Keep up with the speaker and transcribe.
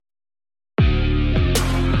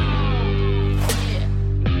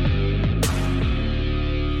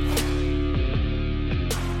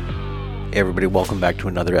Hey everybody, welcome back to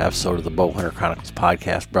another episode of the Bowhunter Chronicles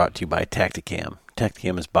podcast brought to you by Tacticam.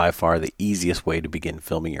 Tacticam is by far the easiest way to begin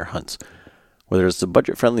filming your hunts. Whether it's the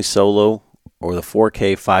budget-friendly solo or the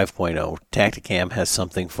 4K 5.0, Tacticam has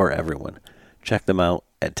something for everyone. Check them out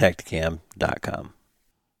at tacticam.com.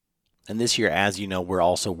 And this year, as you know, we're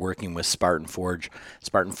also working with Spartan Forge.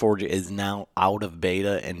 Spartan Forge is now out of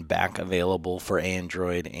beta and back available for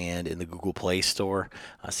Android and in the Google Play Store,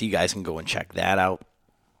 so you guys can go and check that out.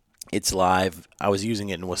 It's live. I was using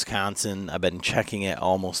it in Wisconsin. I've been checking it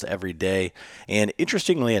almost every day. And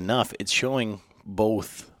interestingly enough, it's showing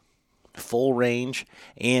both full range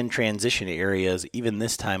and transition areas even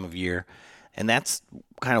this time of year. And that's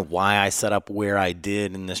kind of why I set up where I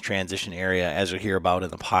did in this transition area, as you'll hear about in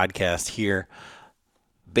the podcast here,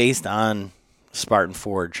 based on Spartan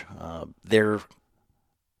Forge. They're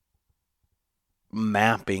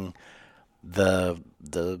mapping the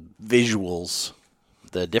visuals.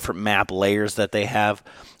 The different map layers that they have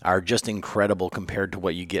are just incredible compared to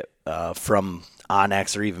what you get from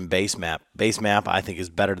Onyx or even Base Map. Base Map, I think, is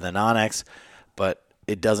better than Onyx, but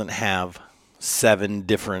it doesn't have 7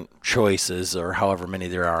 different choices or however many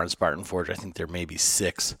there are on Spartan Forge. I think there may be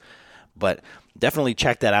 6. But definitely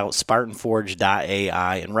check that out,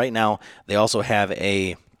 spartanforge.ai. And right now, they also have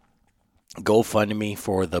a GoFundMe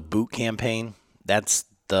for the boot campaign. That's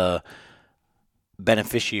the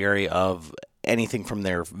beneficiary of anything from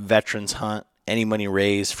their veterans hunt. Any money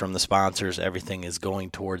raised from the sponsors, everything is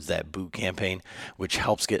going towards that boot campaign, which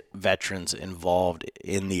helps get veterans involved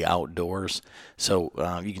in the outdoors. So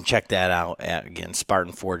you can check that out at, again,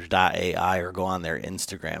 spartanforge.ai, or go on their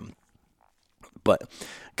Instagram. But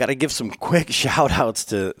got to give some quick shout outs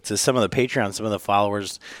to some of the Patreon, some of the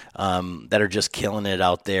followers that are just killing it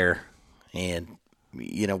out there. And,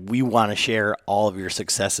 you know, we want to share all of your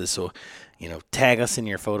successes. So, you know, tag us in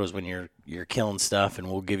your photos when you're killing stuff, and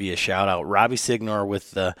we'll give you a shout out. Robbie Signor with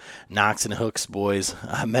the Knox and Hooks boys.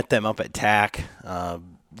 I met them up at TAC.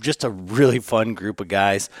 Just a really fun group of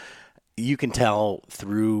guys. You can tell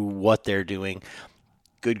through what they're doing.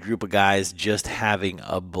 Good group of guys just having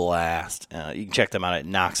a blast. You can check them out at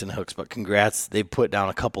Knox and Hooks, but congrats. They put down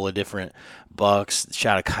a couple of different bucks,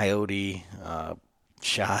 shot a coyote,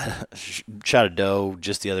 shot a doe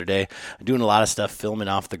just the other day. Doing a lot of stuff, filming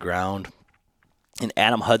off the ground. And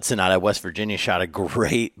Adam Hudson out of West Virginia shot a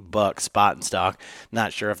great buck, spot and stock.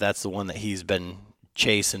 Not sure if that's the one that he's been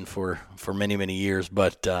chasing for many, many years,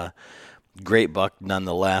 but great buck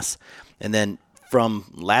nonetheless. And then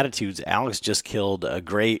from Latitudes, Alex just killed a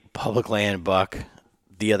great public land buck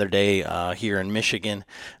the other day here in Michigan.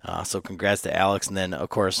 So congrats to Alex. And then, of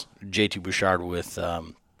course, JT Bouchard with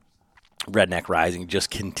Redneck Rising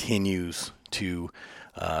just continues to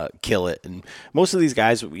kill it. And most of these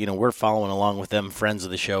guys, you know, we're following along with them, friends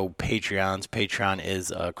of the show, Patreons. Patreon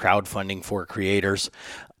is crowdfunding for creators.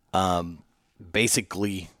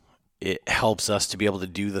 Basically, it helps us to be able to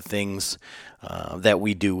do the things that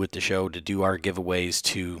we do with the show, to do our giveaways,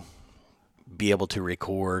 to be able to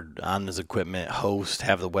record on this equipment, host,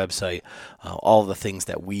 have the website, all the things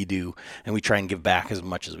that we do, and we try and give back as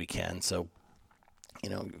much as we can. So, you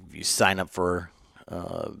know, if you sign up for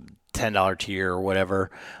 $10 tier or whatever,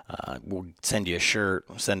 we'll send you a shirt,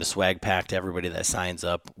 send a swag pack to everybody that signs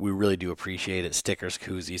up. We really do appreciate it. Stickers,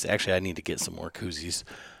 koozies. Actually, I need to get some more koozies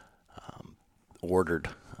ordered.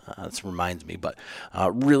 This reminds me, but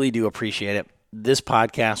really do appreciate it. This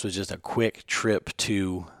podcast was just a quick trip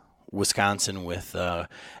to Wisconsin with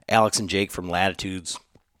Alex and Jake from Latitudes,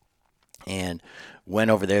 and went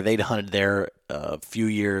over there. They'd hunted there a few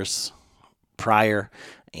years prior,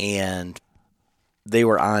 and they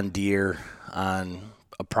were on deer on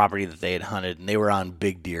a property that they had hunted, and they were on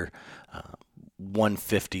big deer,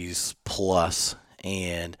 150s plus,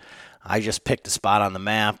 and I just picked a spot on the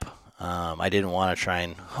map. I didn't want to try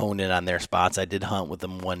and hone in on their spots. I did hunt with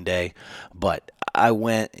them one day, but I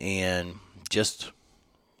went and just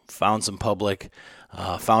found some public,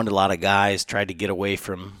 found a lot of guys, tried to get away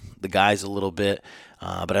from the guys a little bit,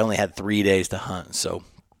 but I only had 3 days to hunt, so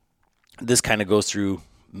this kind of goes through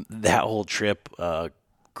that whole trip.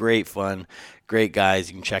 Great fun, great guys.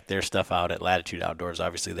 You can check their stuff out at Latitude Outdoors.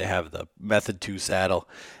 Obviously, they have the Method 2 saddle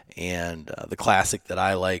and the Classic that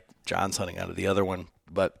I like. John's hunting out of the other one.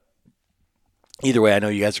 But either way, I know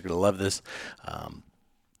you guys are going to love this.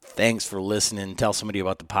 Thanks for listening. Tell somebody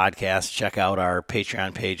about the podcast. Check out our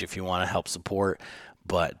Patreon page if you want to help support.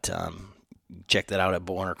 But check that out at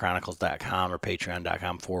bowhunterchronicles.com or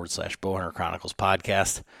patreon.com/bowhunterchronicles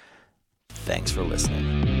podcast. Thanks for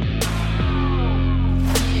listening.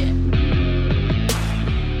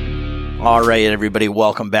 All right, everybody,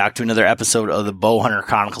 welcome back to another episode of the Bowhunter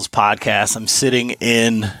Chronicles podcast. I'm sitting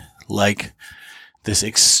in like this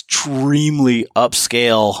extremely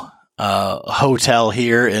upscale hotel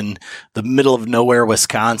here in the middle of nowhere,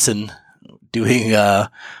 Wisconsin, doing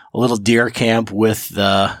a little deer camp with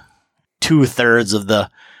 2/3 of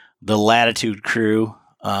the Latitude crew.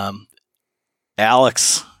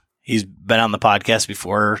 Alex, he's been on the podcast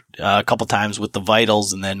before a couple times with the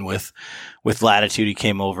Vitals, and then with Latitude, he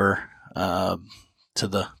came over to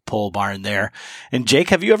the pole barn there. And Jake,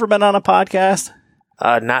 have you ever been on a podcast?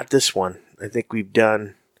 Not this one. I think we've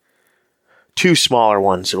done 2 smaller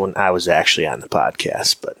ones when I was actually on the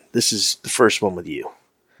podcast, but this is the first one with you.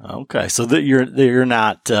 Okay, so that you're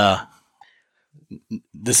not.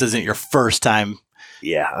 This isn't your first time.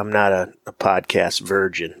 Yeah, I'm not a podcast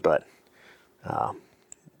virgin, but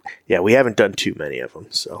yeah, we haven't done too many of them.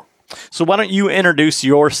 So why don't you introduce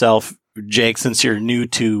yourself, Jake, since you're new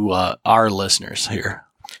to our listeners here?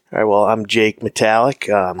 All right. Well, I'm Jake Metallic.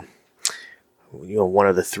 One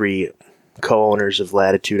of the 3 co-owners of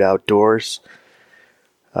Latitude Outdoors.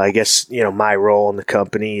 I guess my role in the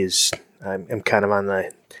company is I'm kind of on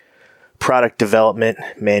the product development,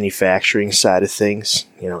 manufacturing side of things.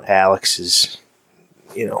 Alex is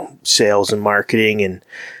sales and marketing, and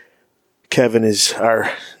Kevin is our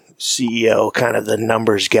CEO, kind of the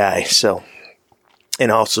numbers guy. So,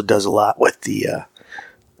 and also does a lot with the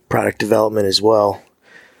product development as well,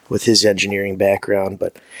 with his engineering background.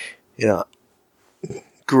 But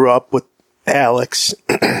grew up with Alex,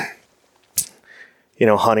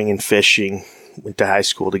 hunting and fishing. Went to high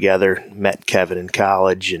school together. Met Kevin in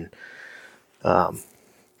college, and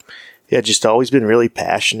just always been really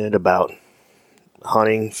passionate about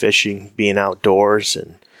hunting, fishing, being outdoors,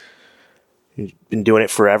 and been doing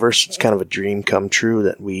it forever. So it's kind of a dream come true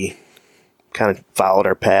that we kind of followed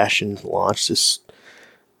our passion, launched this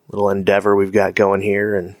little endeavor we've got going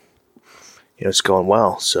here, and it's going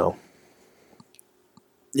well. So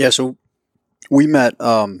yeah, so we met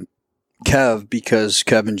Kev because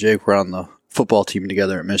Kev and Jake were on the football team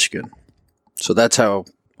together at Michigan. So that's how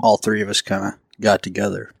all 3 of us kind of got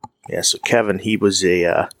together. Yeah, so Kevin, he was he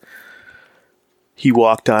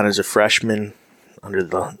walked on as a freshman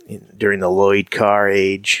during the Lloyd Carr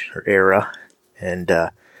age or era, and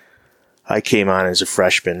I came on as a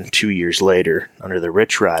freshman 2 years later under the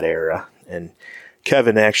Rich Rod era. And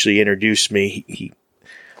Kevin actually introduced me. He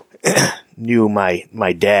knew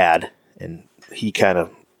my dad, and he kind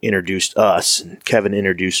of introduced us. And Kevin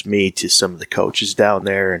introduced me to some of the coaches down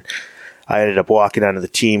there, and I ended up walking onto the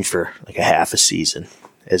team for like a half a season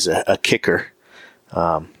as a kicker.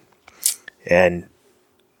 And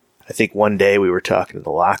I think one day we were talking in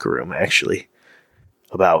the locker room actually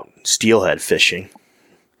about steelhead fishing,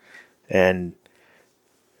 and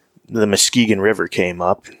the Muskegon River came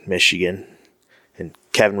up, Michigan, and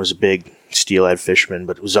Kevin was a big steelhead fisherman,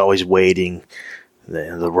 but was always wading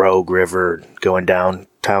the Rogue River, going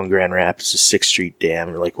downtown Grand Rapids to 6th Street Dam.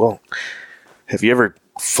 And we're like, well, have you ever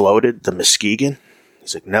floated the Muskegon?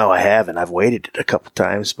 He's like, no, I haven't. I've waded it a couple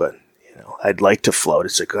times, but I'd like to float.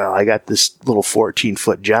 It's like, well, I got this little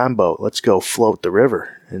 14-foot John boat. Let's go float the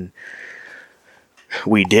river. And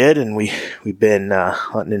we did, and we've been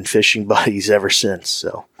hunting and fishing buddies ever since.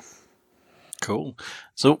 So cool.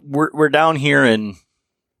 So we're down here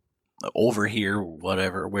over here,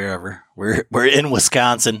 whatever, wherever. We're in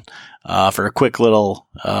Wisconsin for a quick little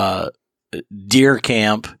deer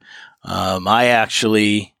camp. I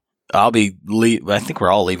think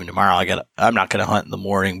we're all leaving tomorrow. I'm not going to hunt in the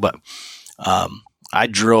morning, but I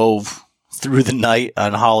drove through the night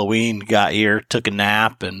on Halloween, got here, took a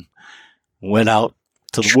nap, and went out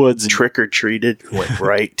to the woods. Trick-or-treated, went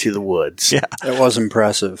right to the woods. Yeah. That was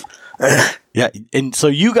impressive. Yeah. And so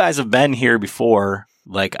you guys have been here before.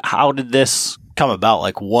 Like, how did this come about?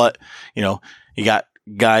 Like, what, you got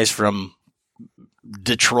guys from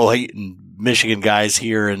Detroit and Michigan guys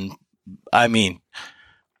here, and I mean,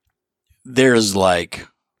 there's like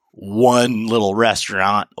one little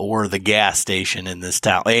restaurant or the gas station in this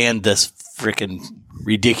town, and this freaking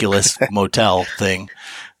ridiculous motel thing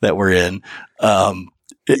that we're in.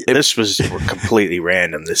 This was completely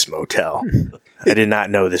random, this motel. I did not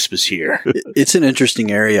know this was here. It's an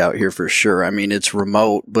interesting area out here for sure. I mean, it's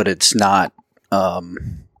remote, but it's not,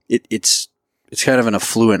 it's kind of an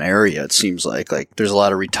affluent area. It seems like there's a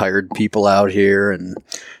lot of retired people out here, and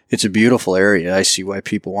it's a beautiful area. I see why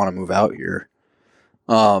people want to move out here.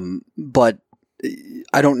 But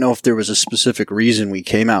I don't know if there was a specific reason we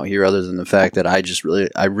came out here other than the fact that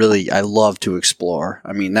I love to explore.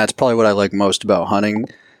 I mean, that's probably what I like most about hunting.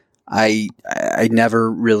 I never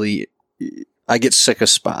really, I get sick of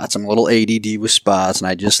spots. I'm a little ADD with spots, and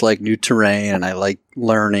I just like new terrain, and I like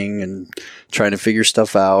learning and trying to figure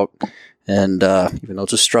stuff out. And even though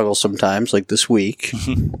it's a struggle sometimes, like this week,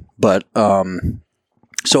 but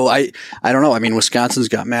so I don't know. I mean, Wisconsin's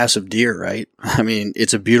got massive deer, right? I mean,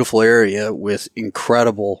 it's a beautiful area with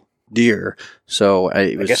incredible deer. So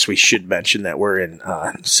I guess we should mention that we're in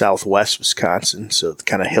southwest Wisconsin, so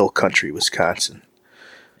kind of hill country Wisconsin.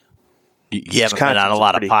 You haven't been on a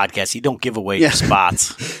lot of podcasts. You don't give away your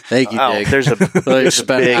spots. Thank you, Dick. I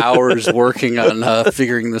spent hours working on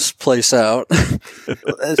figuring this place out.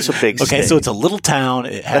 It's a big state. So it's a little town.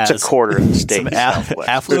 It has That's a quarter of the state.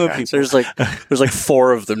 Affluent people. There's like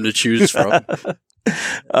 4 of them to choose from.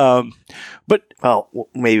 But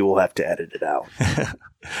maybe we'll have to edit it out.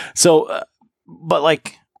 So, but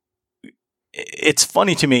like, it's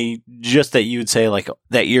funny to me just that you'd say like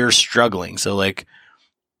that you're struggling. So like,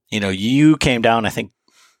 you came down, I think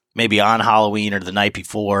maybe on Halloween or the night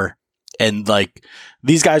before, and like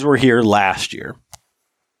these guys were here last year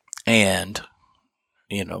and,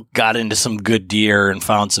 got into some good deer and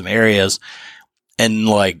found some areas. And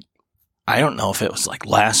like, I don't know if it was like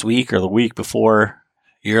last week or the week before,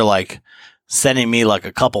 you're like sending me like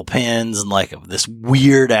a couple pins and like this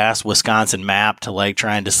weird ass Wisconsin map to like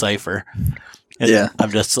try and decipher. And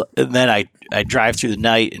and then I drive through the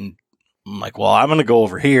night and I'm like, well, I'm going to go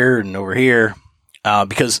over here and over here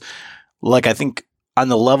because, like, I think on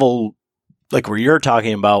the level, like, where you're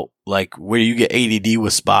talking about, like, where you get ADD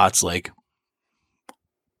with spots, like,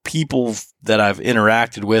 people that I've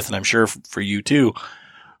interacted with, and I'm sure for you too,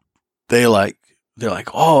 they're like,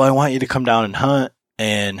 oh, I want you to come down and hunt,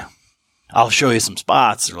 and I'll show you some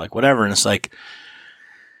spots, or, like, whatever, and it's like,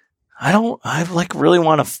 I like, really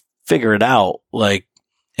want to figure it out, like,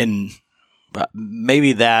 and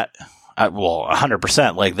maybe that...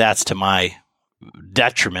 100%, like that's to my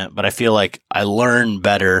detriment, but I feel like I learn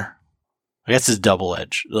better. I guess it's double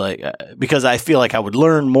edged, like, because I feel like I would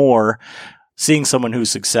learn more seeing someone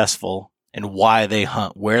who's successful and why they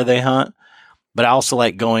hunt, where they hunt. But I also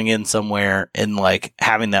like going in somewhere and like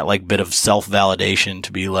having that like bit of self validation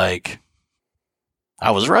to be like,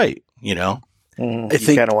 I was right, I think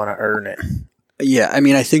you kind of want to earn it. Yeah. I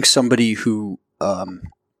mean, I think somebody who,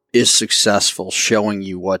 is successful showing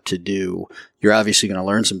you what to do, you're obviously going to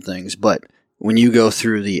learn some things. But when you go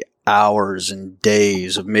through the hours and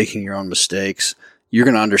days of making your own mistakes, you're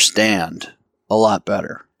going to understand a lot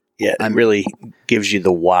better. Yeah, it really gives you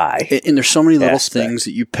the why. And there's so many little things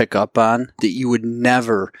that you pick up on that you would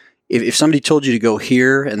never... If somebody told you to go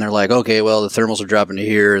here and they're like, okay, well, the thermals are dropping to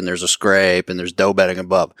here and there's a scrape and there's doe bedding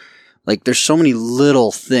above. Like, there's so many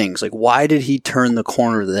little things. Like, why did he turn the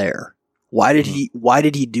corner there? Why did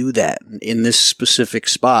he do that in this specific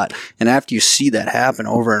spot? And after you see that happen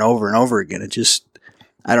over and over and over again, it just,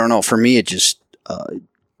 I don't know. For me, it just,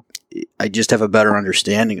 I just have a better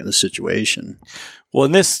understanding of the situation. Well,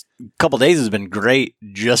 and this couple days has been great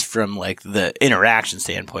just from like the interaction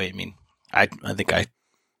standpoint. I mean, I think I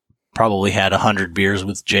probably had 100 beers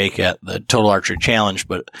with Jake at the Total Archery Challenge,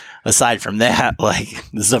 but aside from that, like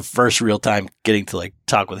this is the first real time getting to like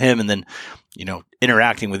talk with him, and then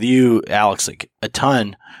interacting with you, Alex, like a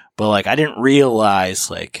ton. But like I didn't realize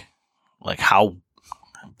like how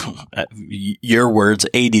your words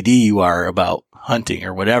ADD you are about hunting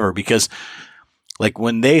or whatever, because like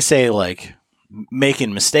when they say like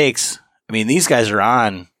making mistakes, I mean these guys are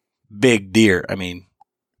on big deer. I mean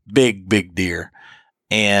big deer.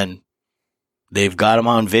 And they've got them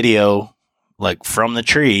on video, like from the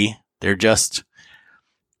tree. They're just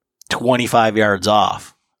 25 yards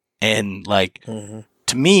off. And like, to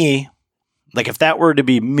me, like if that were to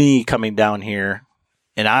be me coming down here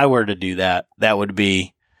and I were to do that, that would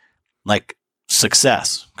be like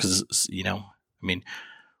success. Cause I mean,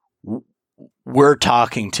 we're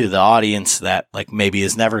talking to the audience that like maybe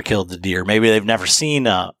has never killed the deer. Maybe they've never seen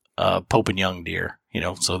a Pope and Young deer.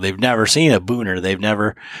 So they've never seen a booner. They've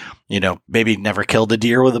never, maybe never killed a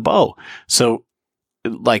deer with a bow. So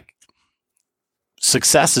like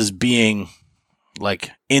success is being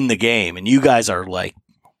like in the game, and you guys are like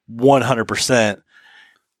 100%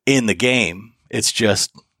 in the game. It's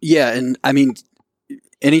just. Yeah. And I mean,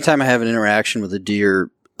 anytime I have an interaction with a deer,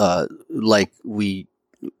 like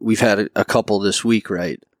we've had a couple this week,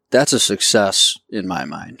 right? That's a success in my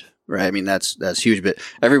mind. Right. I mean, that's huge, but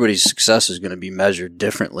everybody's success is going to be measured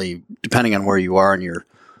differently depending on where you are in your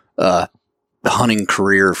hunting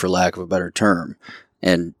career, for lack of a better term.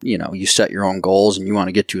 And, you set your own goals and you want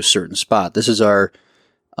to get to a certain spot. So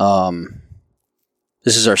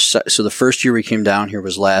the first year we came down here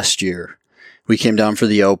was last year. We came down for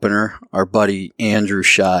the opener. Our buddy Andrew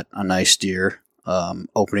shot a nice deer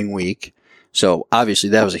opening week. So obviously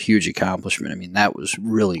that was a huge accomplishment. I mean, that was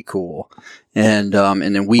really cool. And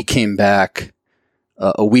then we came back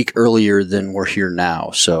a week earlier than we're here now.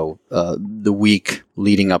 So the week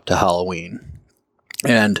leading up to Halloween,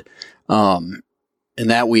 and in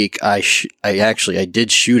that week I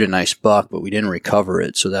did shoot a nice buck, but we didn't recover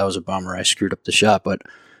it, so that was a bummer. I screwed up the shot, but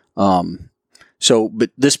but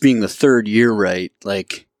this being the third year, right?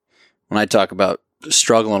 Like when I talk about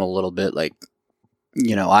struggling a little bit, like,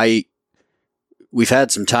 you know, we've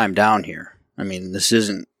had some time down here. I mean,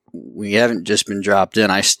 we haven't just been dropped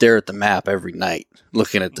in. I stare at the map every night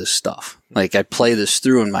looking at this stuff. Like I play this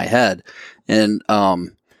through in my head, and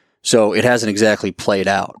so it hasn't exactly played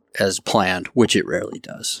out as planned, which it rarely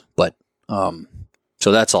does. But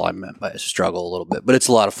so that's all I meant by struggle a little bit. But it's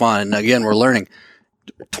a lot of fun. And again, we're learning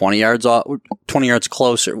 20 yards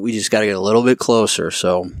closer. We just got to get a little bit closer.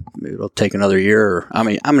 So maybe it'll take another year. I'm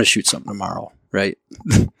going to shoot something tomorrow, right?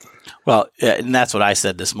 Well, yeah, and that's what I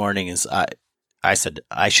said this morning is I said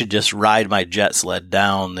I should just ride my jet sled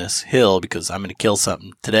down this hill because I'm going to kill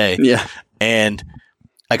something today. Yeah. And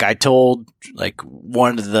like I told like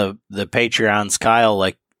one of the Patreons, Kyle,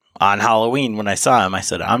 like on Halloween when I saw him, I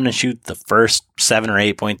said, I'm going to shoot the first 7 or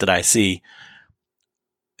 8 point that I see,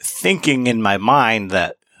 thinking in my mind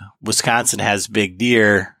that Wisconsin has big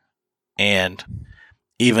deer and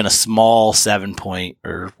even a small 7 point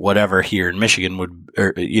or whatever here in Michigan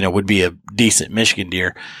would be a decent Michigan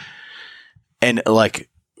deer. And like,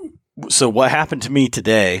 so what happened to me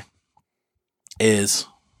today is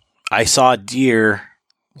I saw deer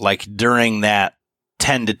like during that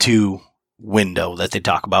 10 to 2 window that they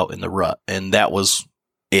talk about in the rut. And that was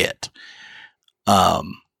it.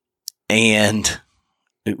 And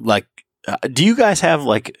like, do you guys have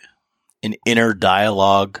like an inner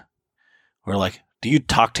dialogue or like, do you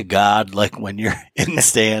talk to God like when you're in the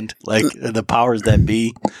stand, like the powers that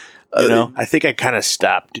be, you know? I think I kind of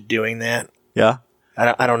stopped doing that. Yeah.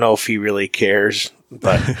 I don't know if he really cares,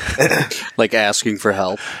 but Like asking for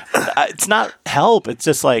help. It's not help. It's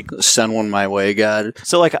just like, Send one my way, God.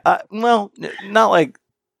 so like, well, not like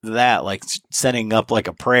that, like setting up like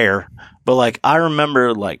a prayer, but like, I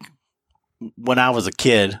remember like when I was a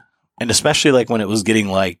kid and especially like when it was getting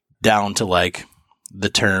like down to like the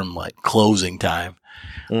term like closing time,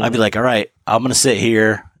 I'd be like, all right, I'm going to sit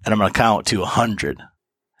here and I'm going to count to 100.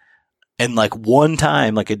 And like one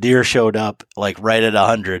time, like a deer showed up like right at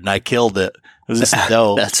 100 and I killed it. It was just a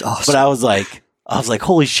doe. That's awesome. But I was like,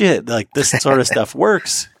 holy shit, like this sort of stuff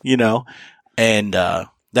works, you know? And, that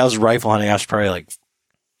was rifle hunting. I was probably like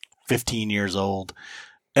 15 years old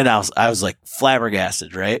and I was like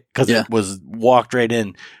flabbergasted, right? Cause it was walked right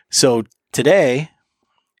in. So today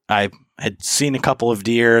I had seen a couple of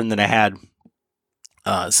deer and then I had,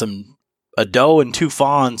 a doe and 2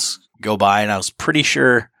 fawns go by and I was pretty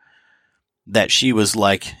sure that she was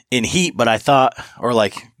like in heat, but I thought, or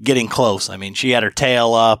like getting close. I mean, she had her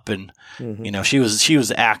tail up and, you know, she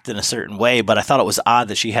was acting a certain way, but I thought it was odd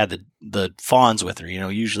that she had the fawns with her. You know,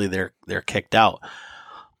 usually they're kicked out.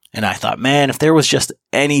 And I thought, man, if there was just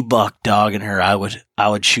any buck dogging her, I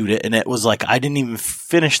would shoot it. And it was like, I didn't even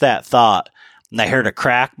finish that thought. And I heard a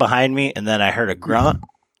crack behind me and then I heard a grunt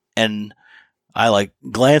and I like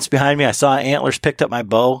glanced behind me. I saw antlers, picked up my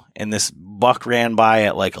bow, and this buck ran by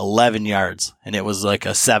at like 11 yards, and it was like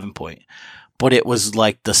a 7 point. But it was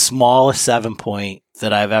like the smallest 7 point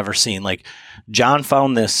that I've ever seen. Like John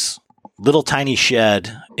found this little tiny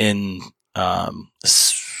shed in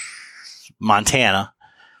Montana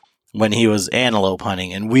when he was antelope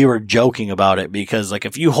hunting, and we were joking about it because like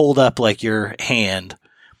if you hold up like your hand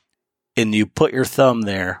and you put your thumb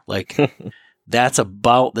there, like that's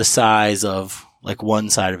about the size of like one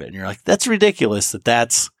side of it. And you're like, that's ridiculous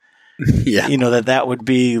that's, you know, that would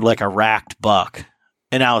be like a racked buck.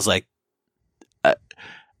 And I was like,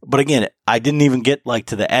 but again, I didn't even get like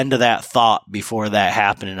to the end of that thought before that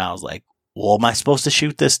happened. And I was like, well, am I supposed to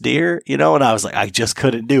shoot this deer? You know? And I was like, I just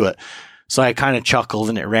couldn't do it. So I kind of chuckled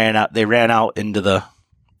and they ran out into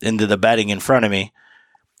the bedding in front of me.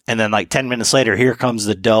 And then like 10 minutes later, here comes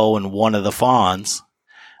the doe and one of the fawns.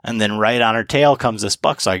 And then right on her tail comes this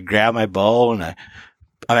buck. So I grab my bow and I'm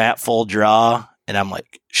at full draw and I'm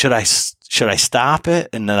like, should I stop it?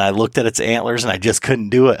 And then I looked at its antlers and I just couldn't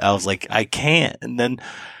do it. I was like, I can't. And then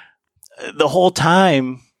the whole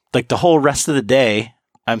time, like the whole rest of the day,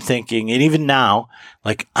 I'm thinking, and even now,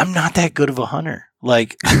 like, I'm not that good of a hunter.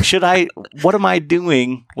 Like, what am I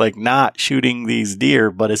doing? Like not shooting these deer,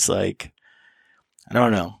 but it's like, I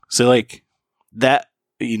don't know. So like that,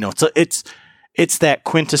 you know, so it's that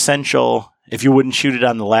quintessential, if you wouldn't shoot it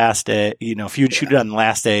on the last day, you know, if you'd shoot it on the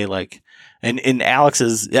last day, like, and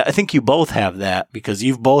Alex's, I think you both have that because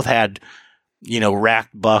you've both had, you know,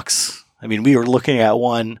 racked bucks. I mean, we were looking at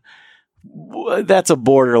one that's a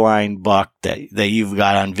borderline buck that you've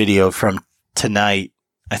got on video from tonight,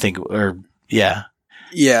 I think, or yeah.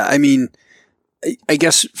 Yeah, I mean, I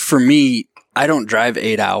guess for me, I don't drive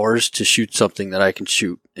 8 hours to shoot something that I can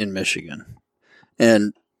shoot in Michigan.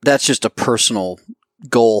 And that's just a personal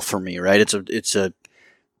goal for me, right? It's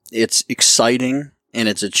exciting and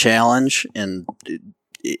it's a challenge, and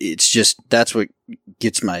it's just, that's what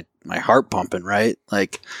gets my heart pumping, right?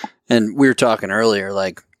 Like, and we were talking earlier,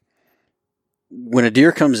 like, when a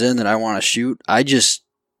deer comes in that I want to shoot, I just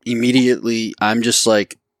immediately, I'm just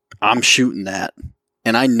like, I'm shooting that.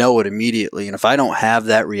 And I know it immediately. And if I don't have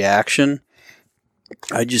that reaction,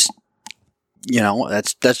 I just,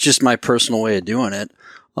 that's just my personal way of doing it.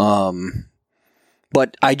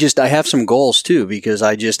 But I have some goals too, because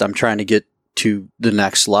I'm trying to get to the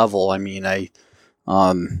next level. I mean, I've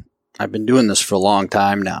been doing this for a long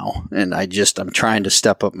time now, and I'm trying to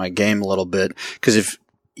step up my game a little bit, because if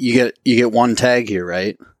you get one tag here,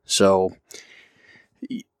 right? So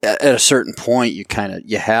at a certain point, you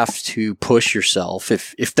have to push yourself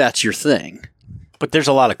if that's your thing. But there's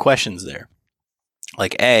a lot of questions there.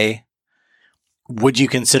 Like, A, would you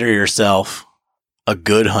consider yourself a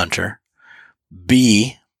good hunter?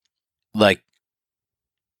 B, like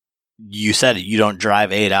you said, you don't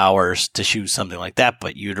drive 8 hours to shoot something like that,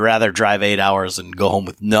 but you'd rather drive 8 hours and go home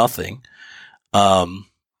with nothing. And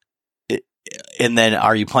then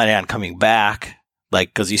are you planning on coming back? Like,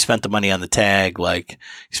 because you spent the money on the tag, like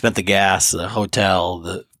you spent the gas, the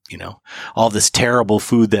hotel, all this terrible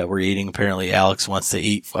food that we're eating. Apparently, Alex wants to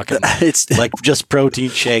eat fucking it's like just protein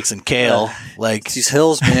shakes and kale. Like these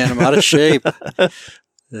hills, man, I'm out of shape.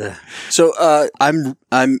 So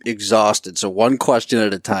I'm exhausted. So one question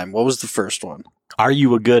at a time. What was the first one? Are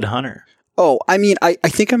you a good hunter? Oh, I mean, I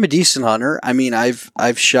think I'm a decent hunter. I mean,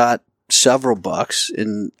 I've shot several bucks,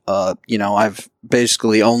 and I've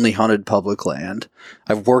basically only hunted public land.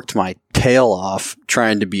 I've worked my tail off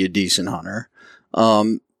trying to be a decent hunter.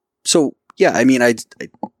 So yeah, I mean, I'd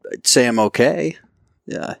say I'm okay.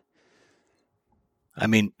 Yeah. I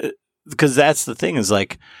mean, because that's the thing, is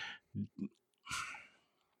like,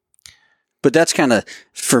 but that's kind of,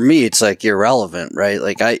 for me, it's like irrelevant, right?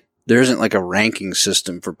 Like there isn't like a ranking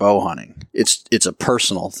system for bow hunting. It's a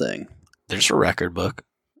personal thing. There's a record book.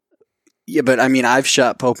 Yeah, but I mean, I've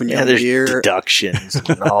shot Pope and young there's deer. deductions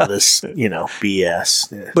and all this,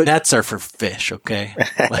 BS. Yeah. But nets are for fish, okay?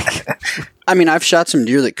 Like, I mean, I've shot some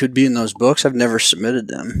deer that could be in those books. I've never submitted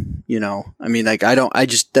them. I mean, like, I don't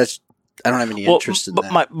have any interest in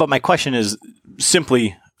that. But my question is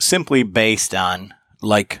simply based on,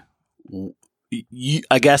 like,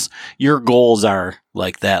 I guess your goals are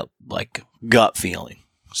like that, like gut feeling.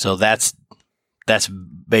 So that's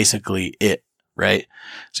basically it, right?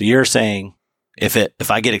 So you're saying if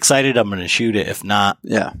I get excited, I'm going to shoot it. If not,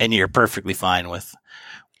 yeah, and you're perfectly fine with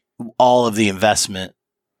all of the investment.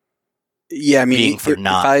 Yeah, I mean, being for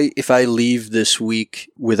if I leave this week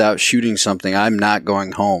without shooting something, I'm not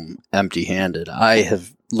going home empty-handed. I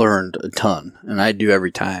have learned a ton, and I do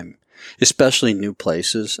every time, especially new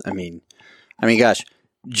places. I mean, gosh,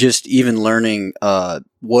 just even learning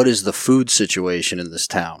what is the food situation in this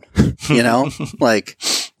town. Like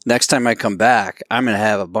next time I come back, I'm going to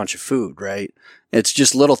have a bunch of food, right? It's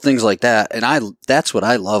just little things like that, and that's what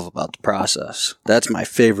I love about the process. That's my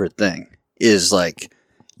favorite thing, is like,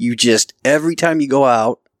 you just, every time you go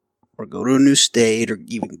out or go to a new state or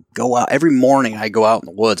even go out, every morning I go out in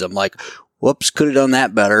the woods, I'm like, whoops, could have done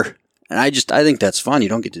that better. And I think that's fun. You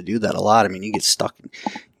don't get to do that a lot. I mean, you get stuck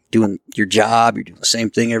doing your job. You're doing the same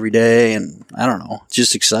thing every day. And I don't know. It's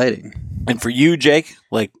just exciting. And for you, Jake,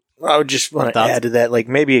 like, I would just want to add to that, like,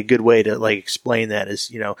 maybe a good way to like explain that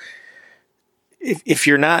is, if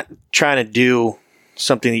you're not trying to do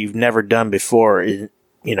something that you've never done before,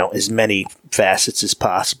 as many facets as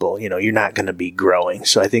possible, you're not going to be growing.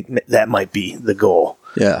 So I think that might be the goal.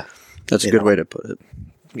 Yeah, that's a good way to put it.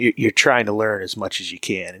 You're trying to learn as much as you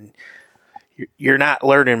can. And you're not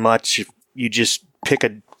learning much if you just pick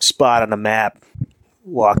a spot on a map,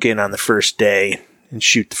 walk in on the first day, and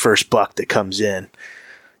shoot the first buck that comes in,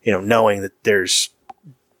 knowing that there's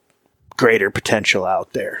greater potential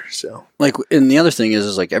out there. So, like, and the other thing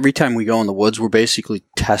is like every time we go in the woods, we're basically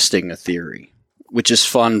testing a theory, which is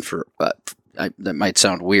fun for, that might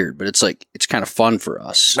sound weird, but it's like, it's kind of fun for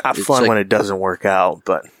us. It's not fun when it doesn't work out,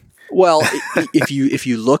 but. Well, if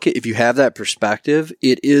you have that perspective,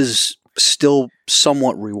 it is still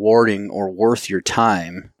somewhat rewarding or worth your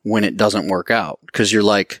time when it doesn't work out. Cause you're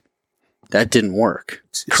like, that didn't work.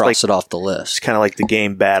 Cross it off the list. It's kind of like the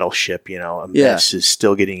game Battleship, a miss is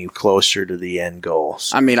still getting you closer to the end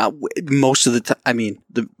goals. I mean, most of the time,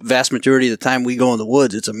 the vast majority of the time we go in the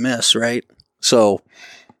woods, it's a miss, right? So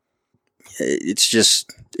it's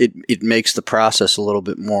just, it makes the process a little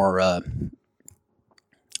bit more,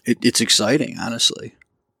 it's exciting, honestly.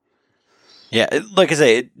 Yeah, like I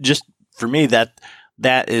say, just for me, that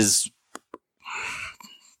is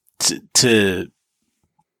to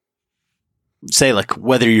say, like,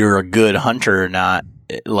 whether you're a good hunter or not.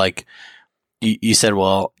 Like you said,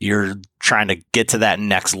 well, you're trying to get to that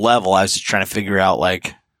next level. I was just trying to figure out,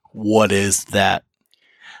 like, what is that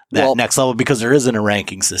next level, because there isn't a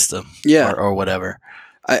ranking system, or whatever.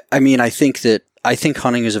 I think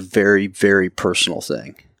hunting is a very, very personal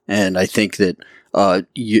thing, and I think that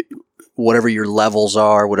whatever your levels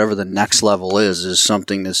are, whatever the next level is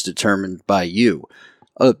something that's determined by you.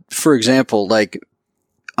 For example, like,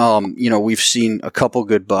 we've seen a couple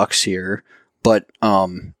good bucks here, but,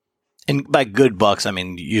 and by good bucks, I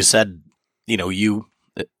mean, you said,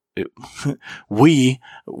 we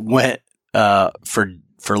went,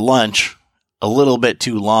 for lunch a little bit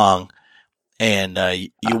too long, and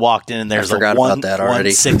you walked in and there's a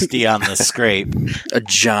 160 on the scrape. A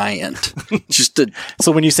giant.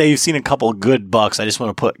 So when you say you've seen a couple good bucks, I just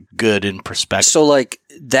want to put good in perspective. So, like,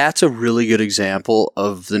 that's a really good example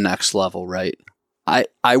of the next level, right?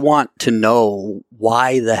 I want to know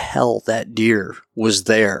why the hell that deer was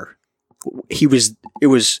there. It was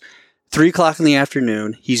 3:00 in the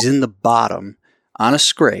afternoon. He's in the bottom on a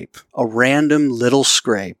scrape, a random little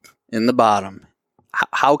scrape in the bottom.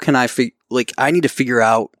 How can I I need to figure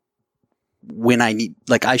out when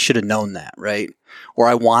I should have known that, right? Or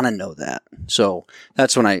I want to know that. So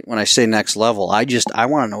that's when I say next level, I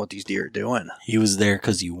want to know what these deer are doing. He was there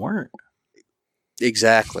because you weren't.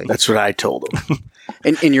 Exactly. That's what I told him.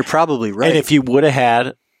 and you're probably right. And if he would have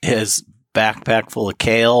had his backpack full of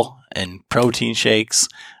kale and protein shakes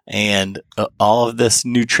and all of this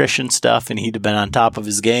nutrition stuff, and he'd have been on top of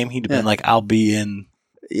his game, he'd have been like, I'll be in.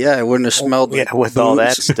 Yeah, I wouldn't have smelled with all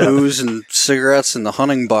that stuff, booze and cigarettes in the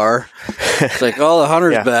hunting bar. It's like, the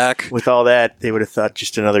hunter's back. With all that, they would have thought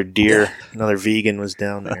just another deer, another vegan was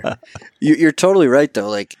down there. You're totally right, though.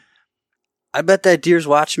 Like, I bet that deer's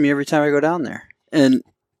watching me every time I go down there, and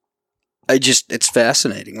it's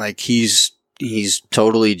fascinating. Like, he's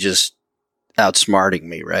totally just outsmarting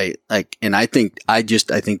me, right? Like, and I think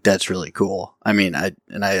that's really cool. I mean,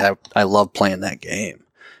 I love playing that game.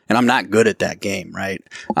 And I'm not good at that game, right?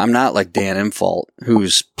 I'm not like Dan Infault,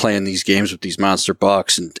 who's playing these games with these monster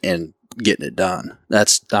bucks and getting it done.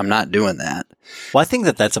 I'm not doing that. Well, I think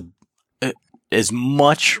that's as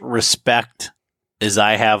much respect as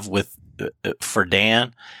I have for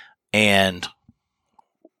Dan, and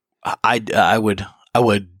I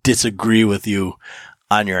would disagree with you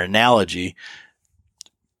on your analogy,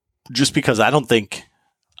 just because I don't think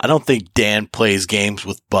Dan plays games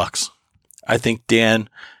with bucks. I think Dan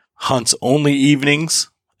hunts only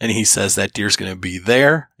evenings, and he says that deer's going to be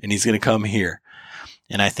there and he's going to come here.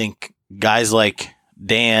 And I think guys like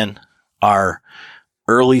Dan are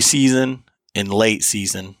early season and late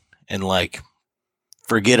season, and like,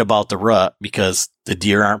 forget about the rut because the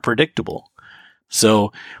deer aren't predictable.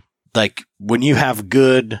 So, like, when you have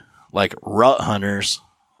good, like, rut hunters,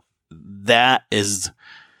 that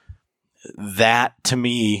to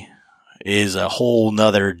me is a whole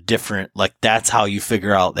nother different, like, that's how you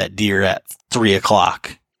figure out that deer at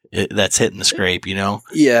 3:00 that's hitting the scrape,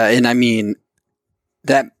 Yeah. And I mean,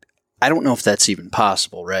 that, I don't know if that's even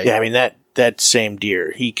possible, right? Yeah. I mean, that same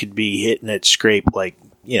deer, he could be hitting that scrape like,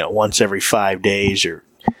 once every 5 days or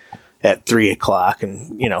at 3:00,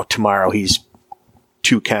 and, tomorrow he's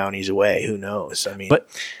 2 counties away. Who knows? I mean, but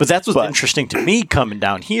that's what's interesting to me coming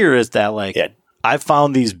down here is that, like, I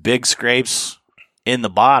found these big scrapes in the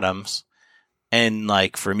bottoms. And,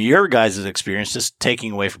 like, from your guys' experience, just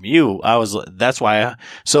taking away from you,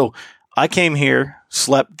 so I came here,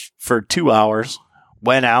 slept for 2 hours,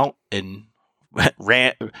 went out and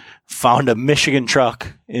found a Michigan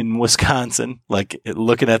truck in Wisconsin, like,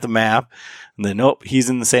 looking at the map, and then, nope, he's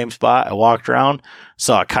in the same spot. I walked around,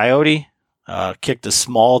 saw a coyote, kicked a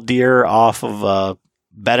small deer off of,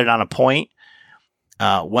 bedded on a point,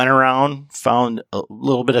 went around, found a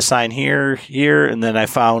little bit of sign here, and then I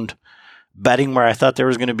found bedding where I thought there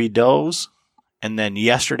was going to be does. And then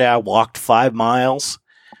yesterday I walked 5 miles,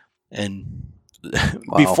 and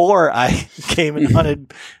before I came and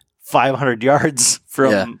hunted 500 yards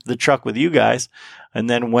from the truck with you guys, and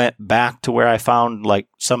then went back to where I found, like,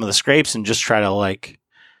 some of the scrapes and just try to, like,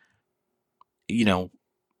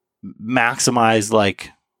 maximize, like,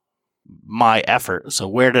 my effort. So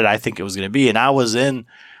where did I think it was going to be? And I was in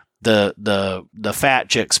the fat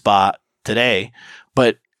chick spot today,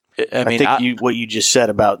 but I mean, what you just said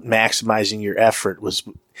about maximizing your effort was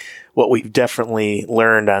what we've definitely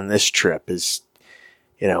learned on this trip is,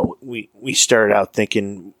 we started out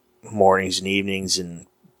thinking mornings and evenings, and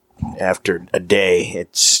after a day,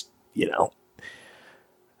 it's,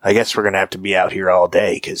 I guess we're going to have to be out here all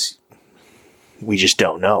day because we just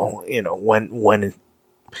don't know, when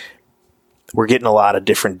we're getting a lot of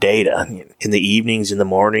different data in the evenings, in the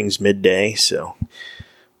mornings, midday. So,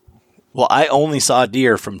 well, I only saw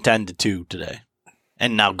deer from 10 to 2 today.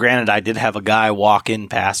 And now, granted, I did have a guy walk in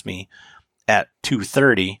past me at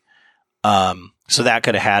 2:30. So that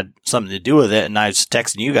could have had something to do with it. And I was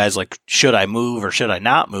texting you guys, like, should I move or should I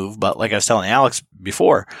not move? But like I was telling Alex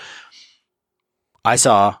before, I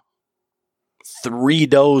saw 3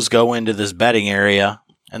 does go into this bedding area,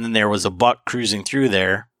 and then there was a buck cruising through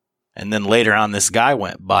there. And then later on, this guy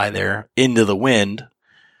went by there into the wind.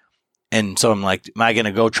 And so I'm like, am I going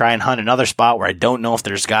to go try and hunt another spot where I don't know if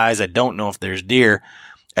there's guys? I don't know if there's deer.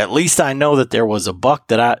 At least I know that there was a buck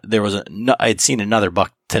I had seen another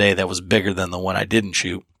buck today that was bigger than the one I didn't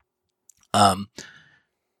shoot, that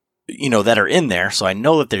are in there. So I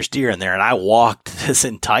know that there's deer in there. And I walked this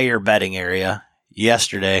entire bedding area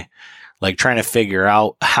yesterday, like trying to figure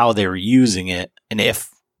out how they were using it. And if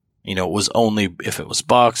it was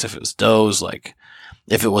bucks, if it was does, like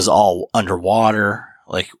if it was all underwater,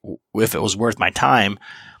 like if it was worth my time.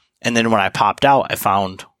 And then when I popped out, I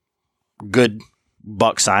found good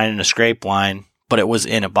buck sign and a scrape line, but it was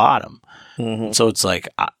in a bottom. Mm-hmm. So it's like,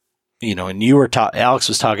 and Alex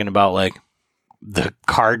was talking about like the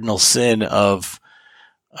cardinal sin of,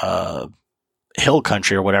 hill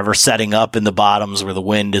country or whatever, setting up in the bottoms where the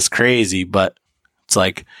wind is crazy. But it's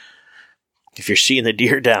like, if you're seeing the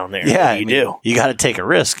deer down there, yeah, do. You got to take a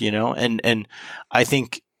risk, and I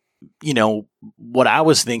think, what I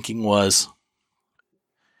was thinking was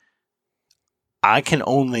I can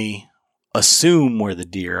only assume where the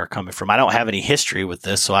deer are coming from. I don't have any history with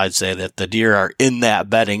this, so I'd say that the deer are in that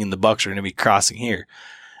bedding and the bucks are going to be crossing here.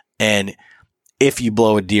 And if you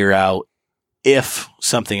blow a deer out, if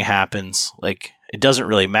something happens, like it doesn't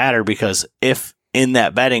really matter, because if in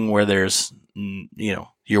that bedding where there's,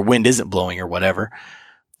 your wind isn't blowing or whatever,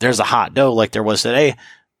 there's a hot doe like there was today,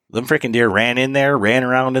 them freaking deer ran in there, ran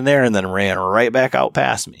around in there, and then ran right back out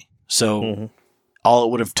past me. So all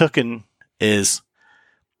it would have taken is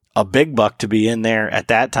a big buck to be in there at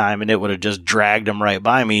that time, and it would have just dragged them right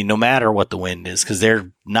by me no matter what the wind is, because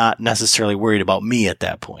they're not necessarily worried about me at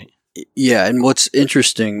that point. Yeah, and what's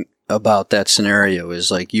interesting about that scenario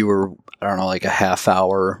is like you were, I don't know, like a half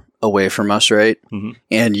hour away from us, right? Mm-hmm.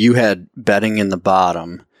 And you had bedding in the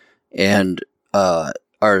bottom, and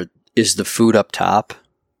is the food up top?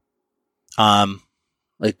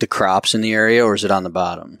 Like the crops in the area, or is it on the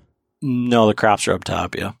bottom? No, the crops are up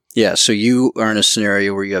top, yeah. Yeah, so you are in a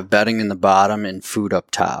scenario where you have bedding in the bottom and food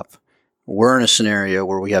up top. We're in a scenario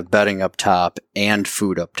where we have bedding up top and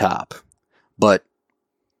food up top, but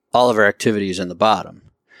all of our activity is in the bottom.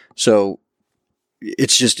 So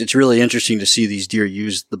it's really interesting to see these deer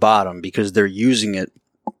use the bottom, because they're using it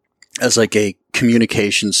as like a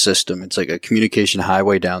communication system. It's like a communication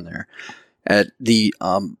highway down there. At the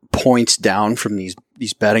points down from these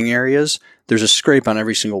bedding areas, there's a scrape on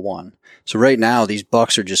every single one. So right now, these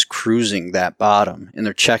bucks are just cruising that bottom, and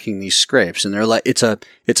they're checking these scrapes, and they're like, it's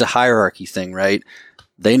a hierarchy thing, right?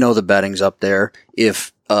 They know the bedding's up there.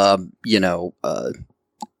 If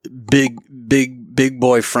big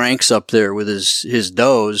boy Frank's up there with his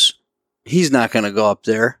does, he's not going to go up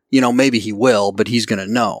there. Maybe he will, but he's going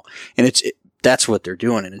to know. And that's what they're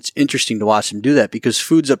doing. And it's interesting to watch them do that, because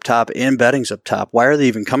food's up top and bedding's up top. Why are they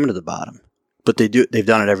even coming to the bottom? But they've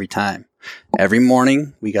done it every time. Every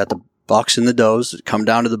morning we got the bucks and the does that come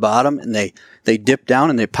down to the bottom, and they dip down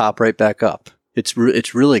and they pop right back up. It's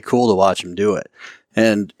really cool to watch them do it.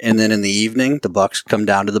 And then in the evening, the bucks come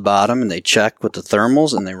down to the bottom and they check with the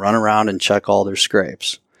thermals, and they run around and check all their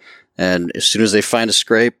scrapes. And as soon as they find a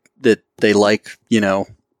scrape that they like,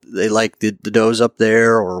 they like the does up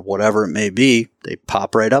there or whatever it may be, they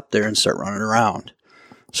pop right up there and start running around.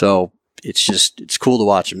 So it's cool to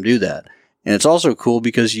watch them do that. And it's also cool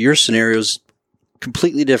because your scenario's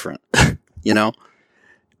completely different,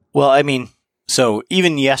 Well, I mean, so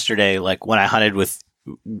even yesterday, like when I hunted with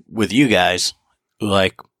you guys,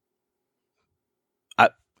 like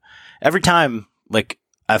every time, like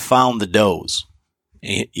I found the does,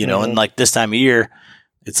 and like this time of year,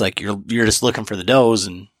 it's like you're just looking for the does.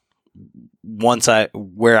 And once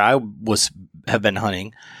where I have been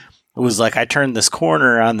hunting, it was like I turned this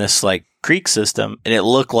corner on this like creek system, and it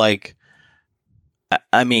looked like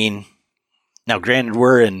I mean, now granted,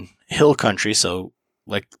 we're in hill country, so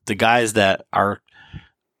like the guys that are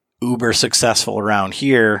uber successful around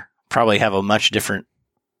here probably have a much different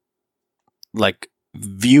like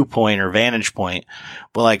viewpoint or vantage point.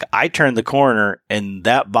 But like I turned the corner and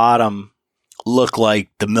that bottom looked like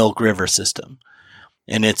the Milk River system.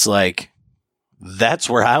 And it's like, that's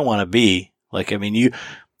where I want to be. Like, I mean,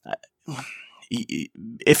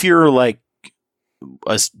 if you're like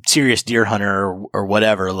a serious deer hunter or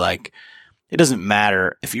whatever, like it doesn't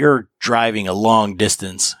matter if you're driving a long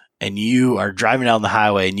distance and you are driving down the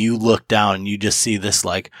highway and you look down and you just see this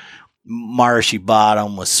like marshy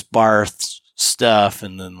bottom with sparse stuff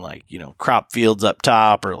and then like, crop fields up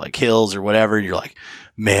top or like hills or whatever. You're like,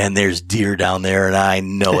 man, there's deer down there and I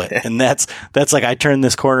know it. And that's like, I turned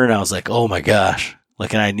this corner and I was like, oh my gosh,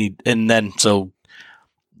 like, and then, so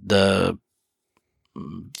the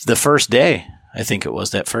first day, I think it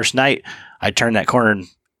was that first night, I turned that corner and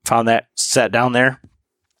found that, sat down there,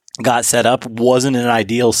 got set up. Wasn't an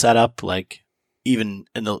ideal setup, like even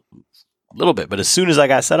in the little bit, but as soon as I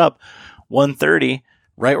got set up, 1:30,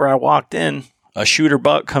 right where I walked in, a shooter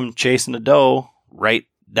buck come chasing a doe right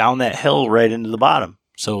down that hill, right into the bottom.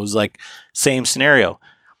 So it was like same scenario.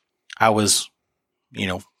 I was,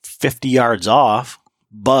 50 yards off,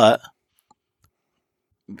 but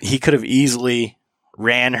he could have easily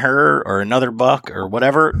ran her or another buck or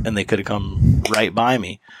whatever, and they could have come right by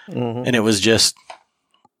me. Mm-hmm. And it was just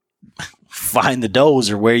find the does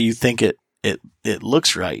or where you think it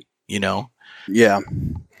looks right, Yeah.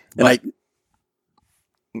 And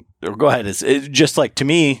or go ahead. It's just like, to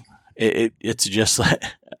me, it's just like,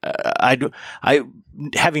 I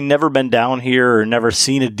having never been down here or never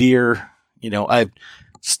seen a deer, I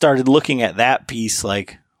started looking at that piece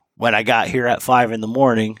like when I got here at 5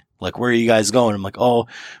 a.m, like, where are you guys going? I'm like, oh,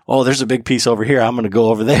 there's a big piece over here. I'm going to go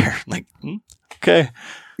over there. Like, okay.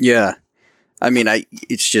 Yeah. I mean,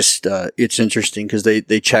 it's just, it's interesting because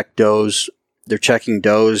they check does. They're checking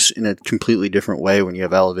does in a completely different way when you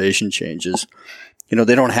have elevation changes.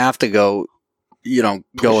 They don't have to go,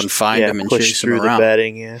 go and find them and chase them around. The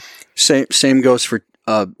bedding, yeah. Same goes for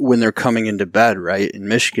when they're coming into bed, right? In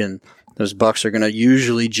Michigan, those bucks are going to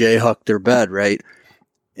usually J-hook their bed, right?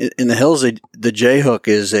 In the hills, the J-hook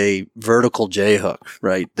is a vertical J-hook,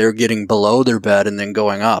 right? They're getting below their bed and then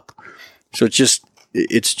going up. So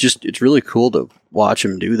it's really cool to watch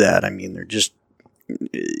them do that. I mean, they're just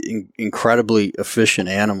incredibly efficient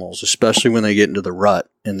animals, especially when they get into the rut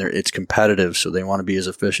and it's competitive. So they want to be as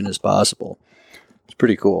efficient as possible. It's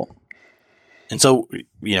pretty cool. And so,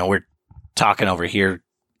 we're talking over here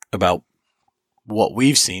about what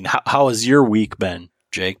we've seen. How has your week been,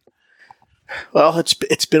 Jake? Well,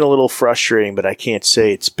 it's been a little frustrating, but I can't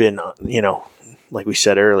say it's been, like we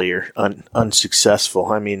said earlier, unsuccessful.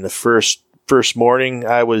 I mean, the first morning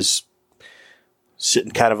I was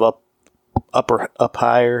sitting kind of up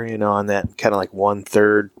higher, on that kind of like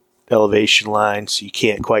 1/3 elevation line, so you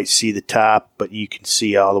can't quite see the top, but you can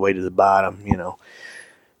see all the way to the bottom,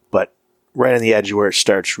 But right on the edge where it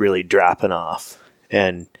starts really dropping off,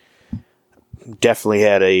 and definitely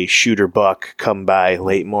had a shooter buck come by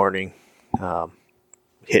late morning.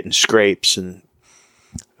 Hitting scrapes, and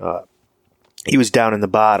he was down in the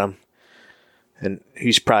bottom, and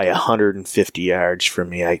he's probably 150 yards from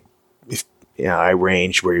me. I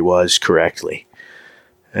ranged where he was correctly,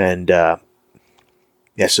 and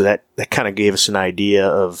so that kind of gave us an idea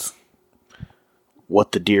of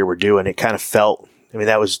what the deer were doing. It kind of felt. I mean,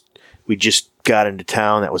 we just got into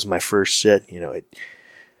town. That was my first sit.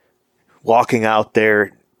 Walking out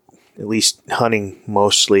there, at least hunting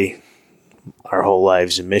mostly our whole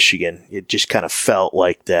lives in Michigan, it just kind of felt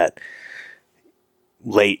like that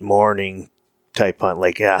late morning type hunt.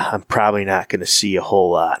 Like, I'm probably not going to see a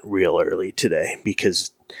whole lot real early today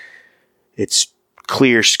because it's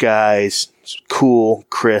clear skies, it's cool,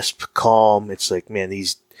 crisp, calm. It's like, man,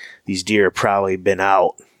 these deer have probably been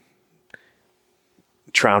out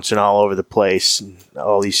trouncing all over the place and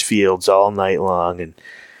all these fields all night long, and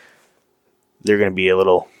they're going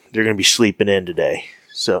to be sleeping in today.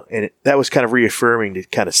 So, and that was kind of reaffirming to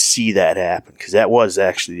kind of see that happen, because that was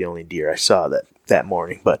actually the only deer I saw that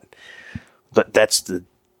morning. But that's the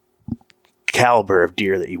caliber of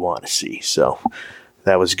deer that you want to see. So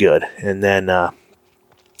that was good. And then,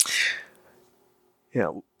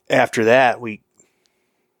 after that,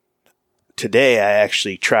 today I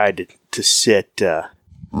actually tried to sit,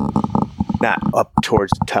 not up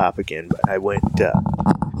towards the top again, but I went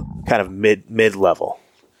kind of mid-level.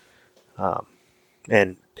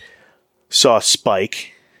 And saw a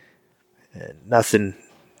spike and nothing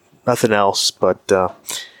else, but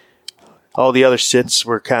all the other sits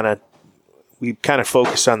were kind of we kind of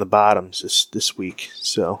focus on the bottoms this week.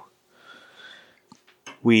 So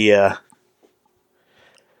we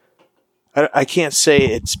I can't say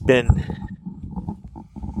it's been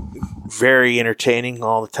very entertaining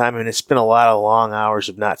all the time. I mean, it's been a lot of long hours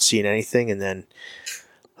of not seeing anything, and then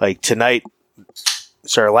like tonight,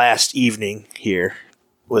 it's our last evening here.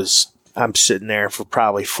 I'm sitting there for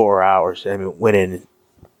probably 4 hours. I mean, went in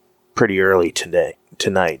pretty early tonight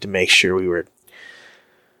to make sure we were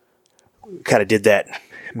kind of did that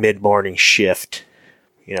mid-morning shift.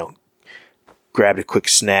 You know, grabbed a quick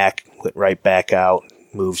snack, went right back out,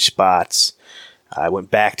 moved spots. I went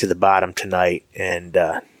back to the bottom tonight and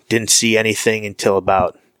didn't see anything until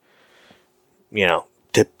about,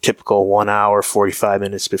 typical 1 hour, 45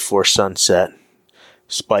 minutes before sunset.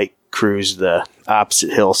 Spike cruised the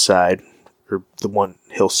opposite hillside, or the one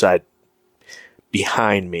hillside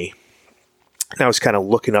behind me. And I was kind of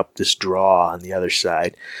looking up this draw on the other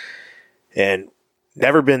side and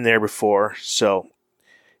never been there before. So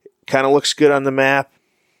it kind of looks good on the map.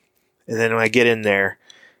 And then when I get in there,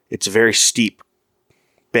 it's very steep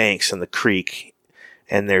banks on the creek.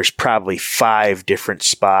 And there's probably 5 different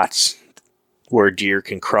spots where deer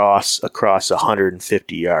can cross across a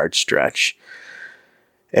 150-yard stretch.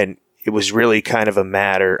 And it was really kind of a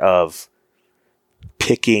matter of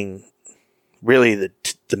picking really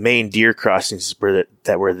the main deer crossings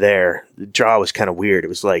that were there. The draw was kind of weird. It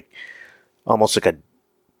was like almost like a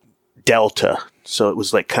delta. So it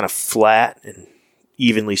was like kind of flat and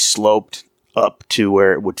evenly sloped up to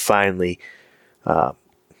where it would finally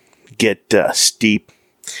get steep.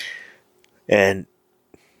 And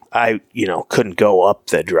I, couldn't go up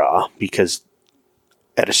the draw because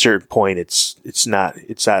at a certain point it's out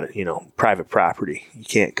of, private property. You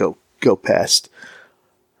can't go past.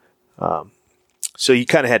 So you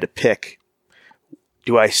kind of had to pick,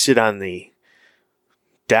 do I sit on the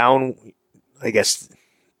down, I guess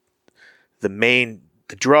the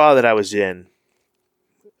draw that I was in,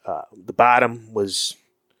 the bottom was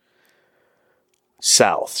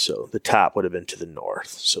south, so the top would have been to the north.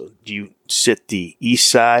 So do you sit the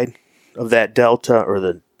east side of that delta or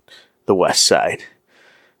the west side?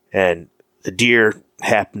 And the deer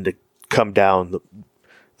happened to come down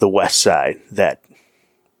the west side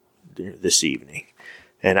this evening.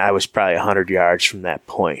 And I was probably 100 yards from that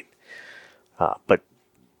point. But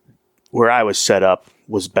where I was set up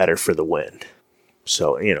was better for the wind.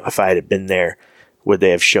 So, if I had been there, would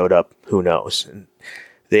they have showed up? Who knows? And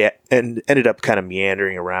they ended up kind of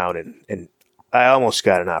meandering around, and I almost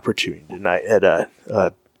got an opportunity tonight at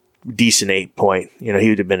a decent 8 point. He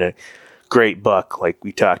would have been a great buck, like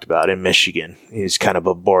we talked about in Michigan. He's kind of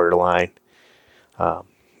a borderline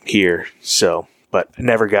here. So, but I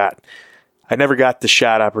never got the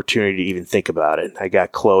shot opportunity to even think about it. I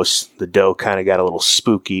got close. The doe kind of got a little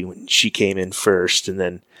spooky when she came in first, and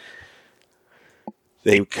then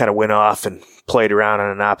they kind of went off and played around on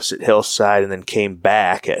an opposite hillside and then came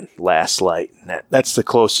back at last light. And that's the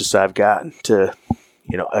closest I've gotten to,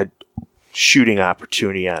 a shooting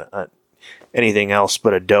opportunity on anything else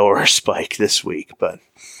but a doe or a spike this week. But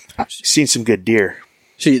I've seen some good deer.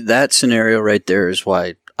 See, that scenario right there is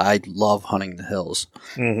why I love hunting the hills,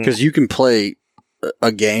 because you can play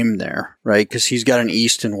a game there, right? Because he's got an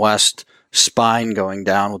east and west spine going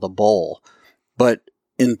down with a bowl. But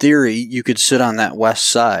in theory, you could sit on that west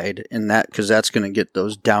side, and because that's going to get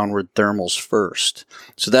those downward thermals first.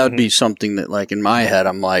 So that would be something that, like, in my head,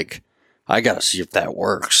 I'm like, I got to see if that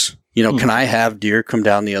works. Can I have deer come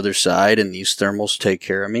down the other side and these thermals take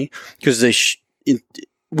care of me? Because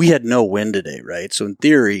we had no wind today, right? So in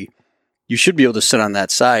theory, you should be able to sit on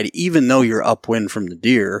that side, even though you're upwind from the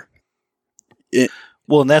deer.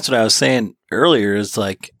 Well, and that's what I was saying earlier is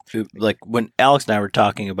like when Alex and I were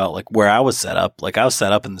talking about like where I was set up, like I was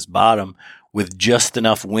set up in this bottom with just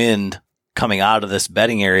enough wind coming out of this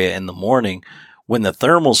bedding area in the morning. When the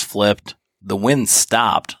thermals flipped, the wind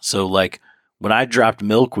stopped. So like when I dropped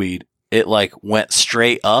milkweed, it like went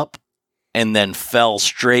straight up and then fell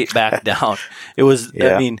straight back down. It was,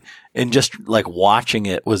 I mean, and just like watching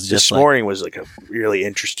it was just this morning was like a really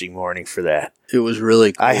interesting morning for that. It was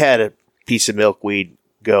really cool. I had a piece of milkweed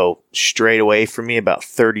go straight away from me about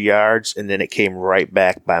 30 yards, and then it came right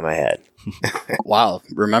back by my head. Wow.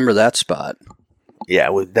 Remember that spot. Yeah,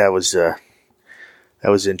 that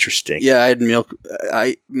was interesting. Yeah, I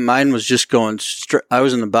had mine was just going straight. I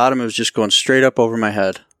was in the bottom. It was just going straight up over my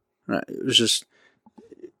head. It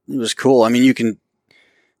was cool. I mean, you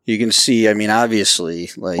can see, I mean,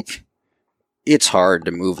 obviously, like, it's hard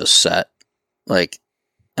to move a set. Like,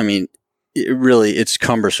 I mean, it's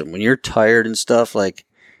cumbersome. When you're tired and stuff, like,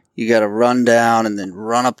 You got to run down and then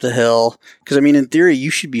run up the hill. Because, I mean, in theory, you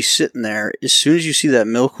should be sitting there. As soon as you see that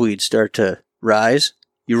milkweed start to rise,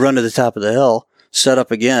 you run to the top of the hill, set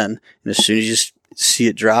up again, and as soon as you see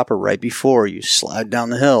it drop or right before, you slide down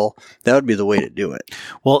the hill. That would be the way to do it.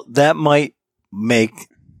 Well, that might make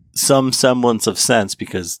some semblance of sense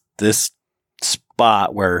because this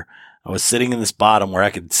spot where I was sitting in this bottom where I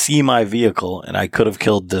could see my vehicle and I could have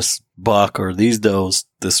killed this buck or these does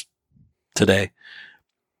this today.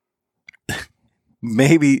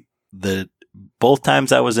 Maybe both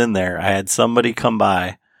times I was in there, I had somebody come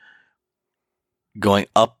by going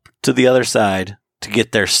up to the other side to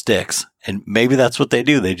get their sticks. And maybe that's what they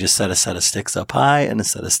do. They just set a set of sticks up high and a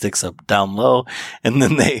set of sticks up down low. And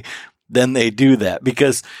then they do that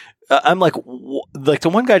because I'm like the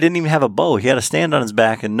one guy didn't even have a bow. He had a stand on his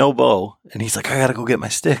back and no bow. And he's like, I got to go get my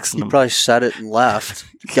sticks. And he probably set it and left,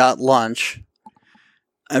 got lunch.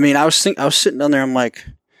 I mean, I was sitting down there. I'm like,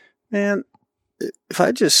 man, if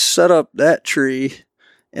I just set up that tree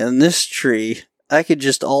and this tree, I could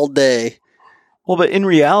just all day. Well, but in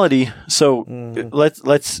reality, so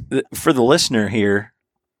let's for the listener here,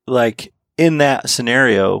 like in that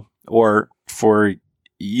scenario, or for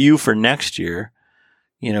you for next year,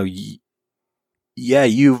 you know, yeah,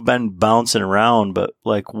 you've been bouncing around, but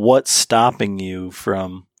like, what's stopping you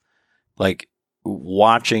from like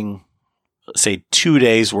watching, say, 2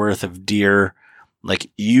 days worth of deer, like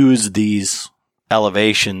use these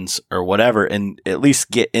elevations or whatever, and at least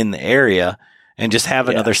get in the area and just have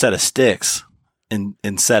another set of sticks.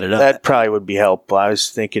 And set it up. That probably would be helpful. I was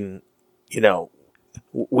thinking, you know,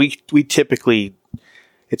 we typically,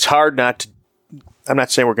 it's hard not to, I'm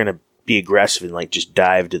not saying we're going to be aggressive and like just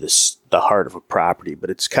dive to the heart of a property, but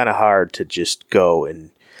it's kind of hard to just go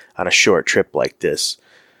and on a short trip like this,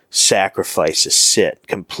 sacrifice a sit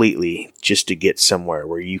completely just to get somewhere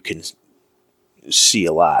where you can see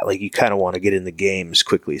a lot. Like you kind of want to get in the game as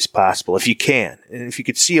quickly as possible if you can. And if you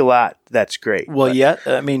could see a lot, that's great. Well, yeah,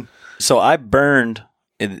 I mean, so I burned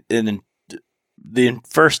in the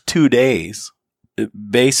first 2 days,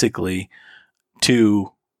 basically,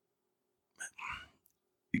 to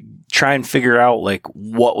try and figure out like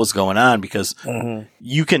what was going on because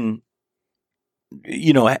you can,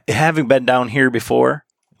 you know, having been down here before,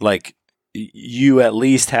 like you at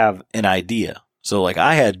least have an idea. So like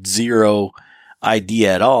I had zero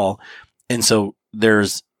idea at all, and so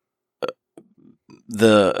there's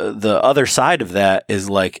the other side of that is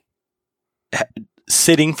like.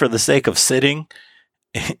 Sitting for the sake of sitting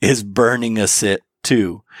is burning a sit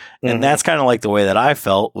too. And that's kind of like the way that I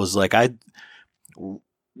felt was like I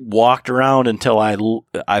walked around until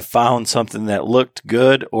I found something that looked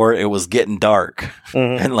good or it was getting dark.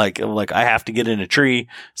 And like I have to get in a tree,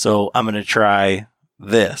 so I'm going to try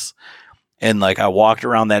this. And like I walked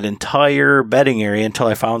around that entire bedding area until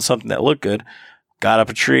I found something that looked good, got up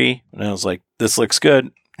a tree, and I was like, this looks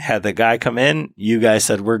good. Had the guy come in, you guys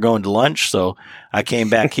said, we're going to lunch. So I came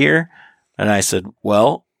back here and I said,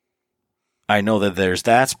 well, I know that there's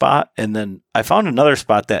that spot. And then I found another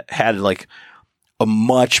spot that had like a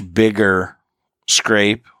much bigger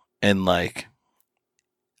scrape and like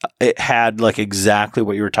it had like exactly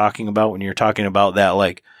what you were talking about when you were talking about that.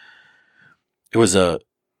 Like it was a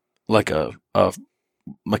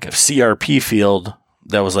CRP field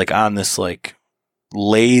that was like on this like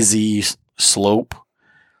lazy slope.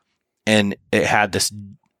 And it had this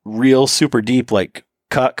real super deep like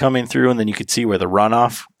cut coming through, and then you could see where the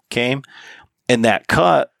runoff came. And that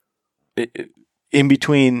cut in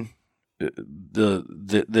between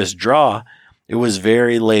this draw, it was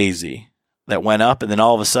very lazy. That went up, and then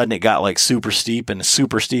all of a sudden it got like super steep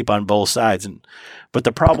on both sides. But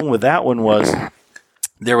the problem with that one was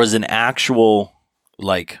there was an actual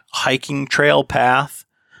like hiking trail path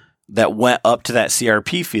that went up to that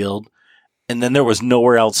CRP field. And then there was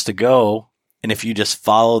nowhere else to go. And if you just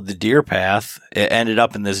followed the deer path, it ended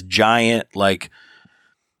up in this giant, like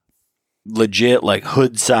legit, like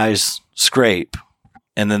hood size scrape.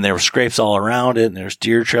 And then there were scrapes all around it and there's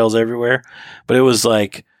deer trails everywhere. But it was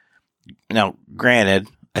like, now granted,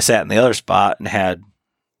 I sat in the other spot and had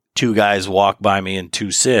two guys walk by me in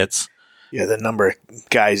two sits. Yeah. The number of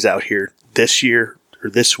guys out here this year or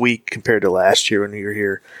this week compared to last year when we were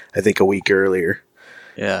here, I think a week earlier.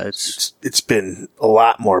 Yeah, it's been a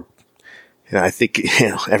lot more. You know, I think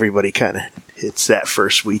everybody kind of hits that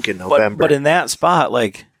first week in November. But in that spot,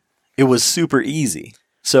 like it was super easy.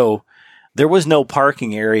 So there was no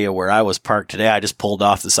parking area where I was parked today. I just pulled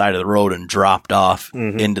off the side of the road and dropped off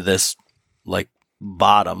into this like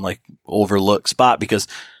bottom, like overlooked spot because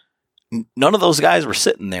none of those guys were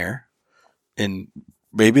sitting there, and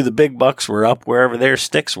maybe the big bucks were up wherever their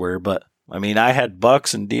sticks were, but I mean, I had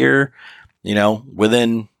bucks and deer,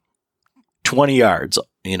 within 20 yards,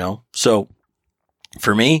 So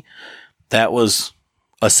for me, that was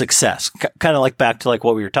a success. Kind of like back to like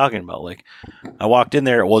what we were talking about. Like I walked in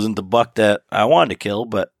there, it wasn't the buck that I wanted to kill,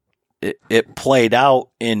 but it played out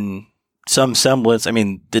in some semblance. I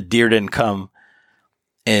mean, the deer didn't come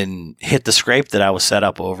and hit the scrape that I was set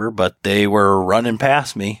up over, but they were running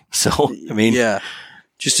past me. So, I mean, yeah,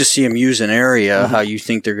 just to see them use an area, how you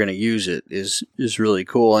think they're going to use it is really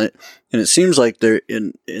cool. And it seems like they're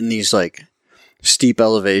in these like steep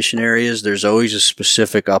elevation areas, there's always a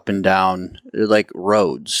specific up and down, they're like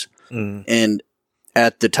roads. And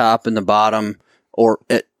at the top and the bottom, or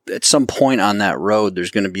at some point on that road,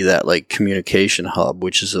 there's going to be that like communication hub,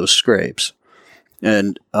 which is those scrapes.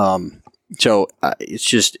 And, so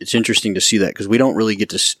it's interesting to see that because we don't really get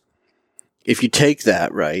to, if you take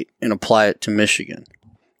that right and apply it to Michigan,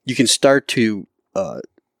 you can start to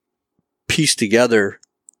piece together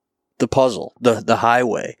the puzzle, the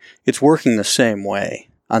highway. It's working the same way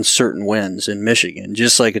on certain winds in Michigan,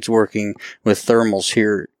 just like it's working with thermals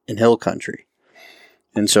here in hill country.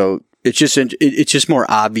 And so it's just more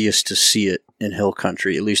obvious to see it in hill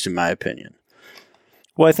country, at least in my opinion.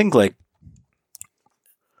 Well, I think like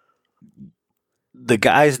the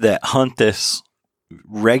guys that hunt this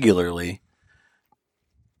regularly,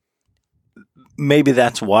 maybe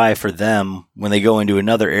that's why for them, when they go into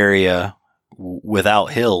another area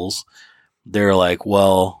without hills, they're like,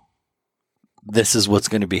 well, this is what's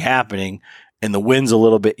going to be happening. And the wind's a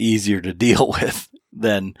little bit easier to deal with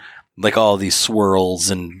than like all these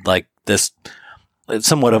swirls and like this, it's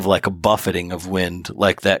somewhat of like a buffeting of wind,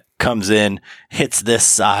 like that comes in, hits this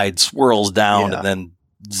side, swirls down, and then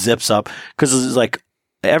zips up. Because it's like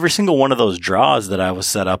every single one of those draws that I was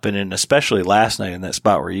set up in, and especially last night in that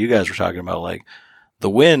spot where you guys were talking about, like the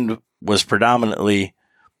wind was predominantly,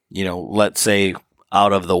 let's say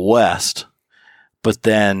out of the west, but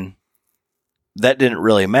then that didn't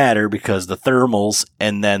really matter because the thermals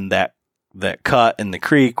and then that cut in the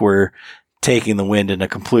creek were taking the wind in a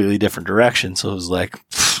completely different direction. So it was like,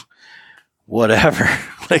 whatever.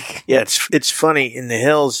 Like, yeah, it's funny in the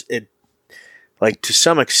hills. It like to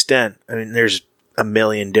some extent. I mean, there's a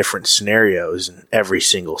million different scenarios in every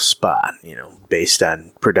single spot. Based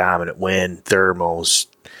on predominant wind, thermals,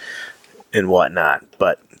 and whatnot.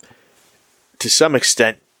 But to some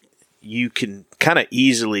extent, you can kind of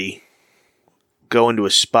easily go into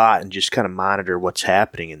a spot and just kind of monitor what's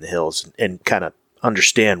happening in the hills and kind of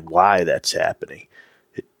understand why that's happening.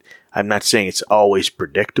 I'm not saying it's always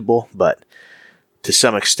predictable, but to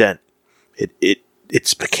some extent,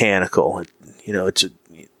 it's mechanical.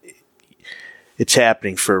 It's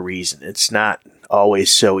happening for a reason. It's not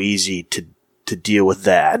always so easy to deal with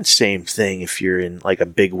that. And same thing if you're in like a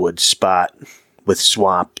big wood spot with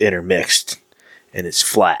swamp intermixed and it's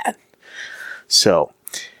flat. So,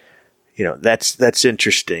 that's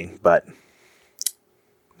interesting, but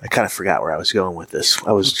I kind of forgot where I was going with this.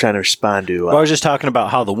 I was trying to respond to. I was just talking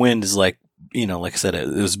about how the wind is like, like I said, it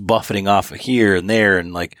was buffeting off of here and there,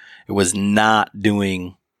 and like it was not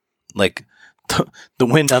doing like the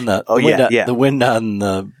wind on the the wind on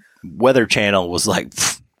the Weather Channel was like,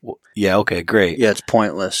 yeah, okay, great, yeah, it's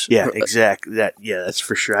pointless. Yeah, exactly. That's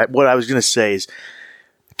for sure. What I was going to say is,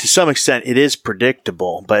 to some extent, it is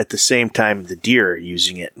predictable, but at the same time, the deer are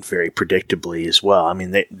using it very predictably as well. I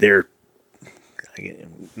mean, they're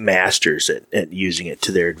masters at using it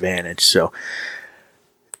to their advantage. So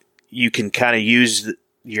you can kind of use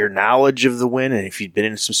your knowledge of the wind, and if you've been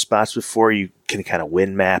in some spots before, you can kind of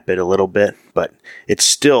wind map it a little bit, but it's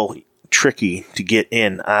still tricky to get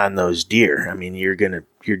in on those deer. I mean, you're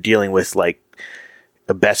dealing with like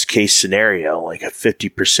a best case scenario, like a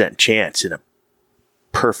 50% chance in a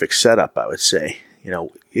perfect setup, I would say.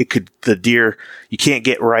 The deer, you can't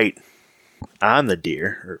get right on the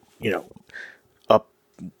deer or,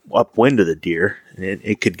 upwind of the deer, and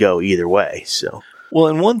it could go either way. So, well,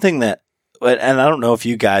 and one thing and I don't know if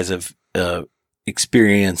you guys have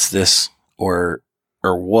experienced this or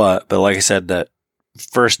what, but like I said, that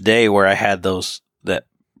first day where I had that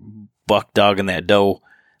buck dog and that doe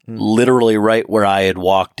literally right where I had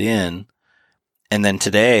walked in, and then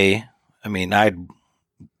today, I mean, I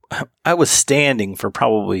was standing for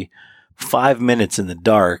probably 5 minutes in the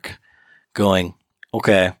dark going,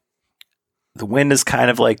 okay, the wind is kind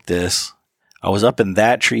of like this. I was up in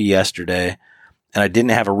that tree yesterday, and I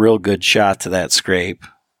didn't have a real good shot to that scrape.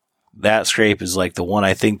 That scrape is like the one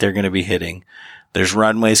I think they're going to be hitting. There's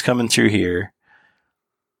runways coming through here.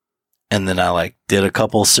 And then I like did a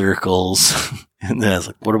couple circles. And then I was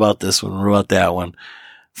like, what about this one? What about that one?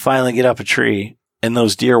 Finally get up a tree, and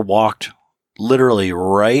those deer walked literally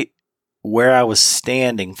right where I was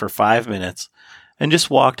standing for 5 minutes and just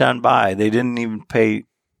walked on by. They didn't even pay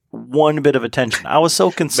one bit of attention. I was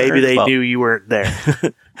so concerned. Maybe they knew you weren't there.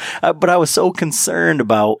 But I was so concerned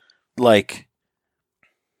about, like,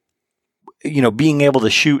 being able to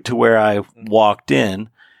shoot to where I walked in,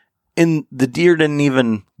 and the deer didn't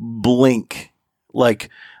even blink. Like,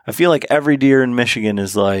 I feel like every deer in Michigan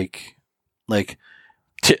is like,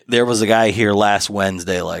 there was a guy here last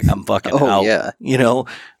Wednesday, like, I'm fucking out. Yeah.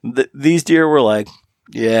 These deer were like,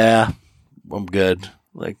 yeah, I'm good.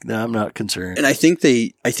 Like, no, I'm not concerned. And I think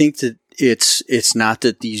that it's not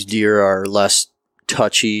that these deer are less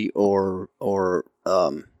touchy or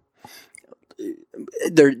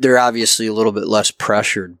they're obviously a little bit less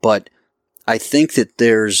pressured, but I think that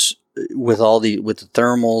there's with the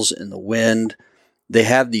thermals and the wind, they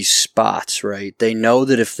have these spots, right? They know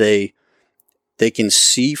that if they can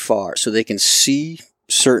see far, so they can see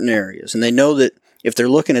certain areas, and they know that if they're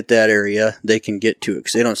looking at that area, they can get to it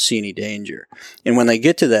because they don't see any danger. And when they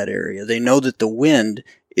get to that area, they know that the wind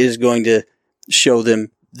is going to show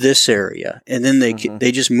them this area, and then they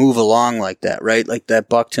just move along like that, right? Like that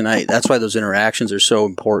buck tonight. That's why those interactions are so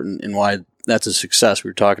important, and why that's a success. We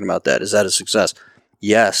were talking about that. Is that a success?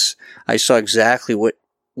 Yes, I saw exactly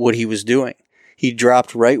what he was doing. He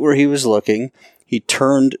dropped right where he was looking. He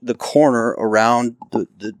turned the corner around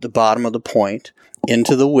the bottom of the point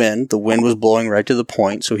into the wind. The wind was blowing right to the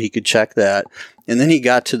point, so he could check that. And then he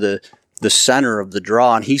got to the center of the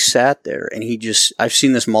draw, and he sat there, and I've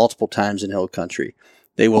seen this multiple times in hill country.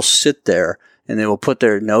 They will sit there, and they will put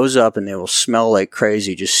their nose up, and they will smell like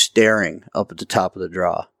crazy, just staring up at the top of the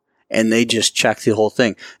draw. And they just check the whole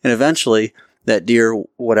thing. And eventually, that deer,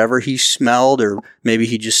 whatever he smelled, or maybe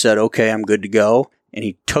he just said, okay, I'm good to go. And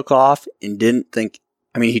he took off and didn't think,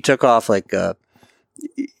 he took off like,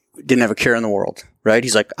 didn't have a care in the world, right?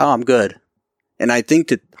 He's like, oh, I'm good. And I think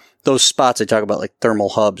that those spots I talk about, like thermal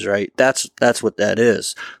hubs, right? That's what that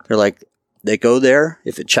is. They're like, they go there.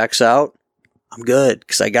 If it checks out, I'm good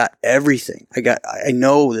because I got everything. I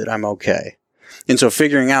know that I'm okay. And so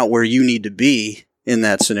figuring out where you need to be in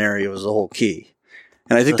that scenario is the whole key.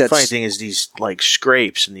 And I think the funny thing is these like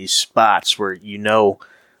scrapes and these spots where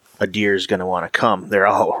a deer is going to want to come. They're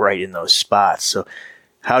all right in those spots. So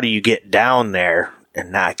how do you get down there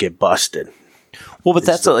and not get busted? Well, but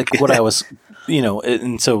that's like what I was,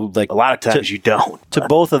 and so like a lot of times you don't. To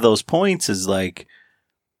both of those points is like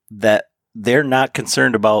that they're not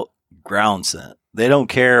concerned about ground scent. They don't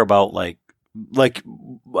care about like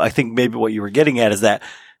I think maybe what you were getting at is that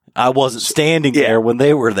I wasn't standing there when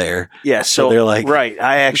they were there. Yeah, so they're like, right.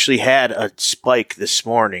 I actually had a spike this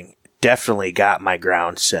morning. Definitely got my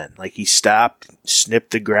ground scent. Like he stopped,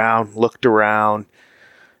 snipped the ground, looked around,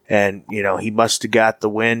 and he must have got the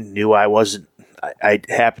wind. Knew I wasn't. I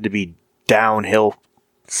happened to be downhill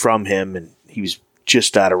from him, and he was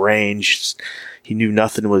just out of range. He knew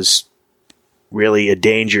nothing was really a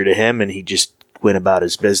danger to him, and he just went about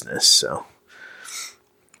his business. So,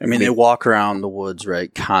 they walk around the woods,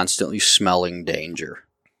 right, constantly smelling danger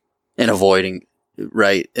and avoiding.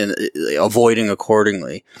 Right, and avoiding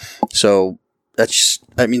accordingly. So that's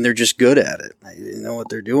they're just good at it. They know what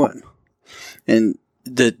they're doing, and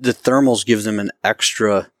the thermals give them an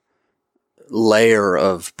extra layer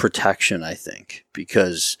of protection, I think,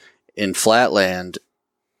 because in flatland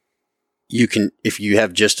you can, if you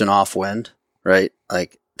have just an off wind, right?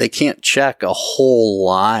 Like they can't check a whole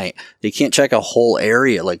line. They can't check a whole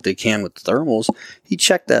area like they can with the thermals. He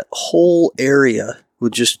checked that whole area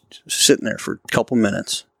with just sitting there for a couple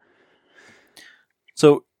minutes.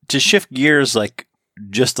 So to shift gears like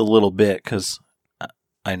just a little bit, because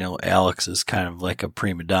I know Alex is kind of like a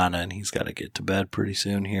prima donna and he's got to get to bed pretty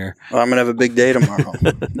soon here. Well, I'm going to have a big day tomorrow.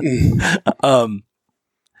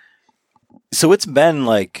 So it's been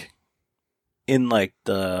like in like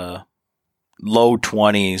the low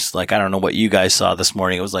 20s. Like, I don't know what you guys saw this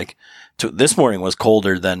morning. It was like, this morning was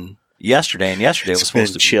colder than yesterday, and yesterday was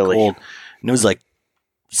supposed to be chilly. Cold. And it was like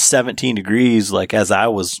 17 degrees, like as I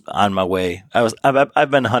was on my way.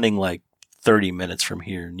 I've been hunting like 30 minutes from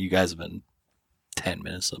here, and you guys have been 10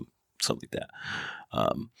 minutes, something like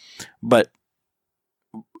that. But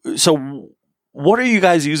so what are you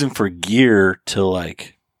guys using for gear to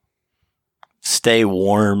like stay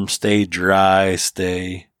warm, stay dry,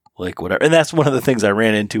 stay like whatever? And that's one of the things I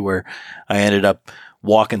ran into where I ended up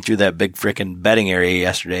walking through that big freaking bedding area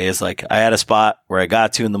yesterday. Is like I had a spot where I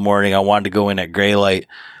got to in the morning. I wanted to go in at gray light,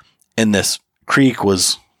 and this creek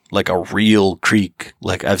was like a real creek.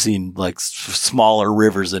 Like I've seen like smaller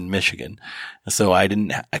rivers in Michigan. So I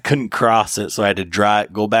couldn't cross it. So I had to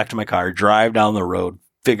go back to my car, drive down the road,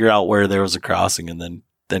 figure out where there was a crossing, and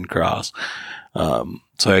then cross. So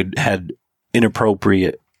I had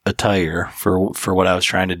inappropriate attire for what I was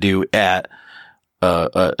trying to do at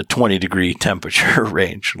a 20-degree temperature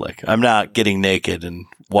range. Like, I'm not getting naked and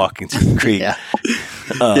walking through the creek. Yeah.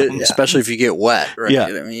 Especially if you get wet, right? Yeah.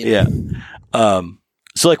 I mean, Yeah.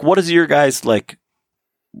 So like, what is your guys like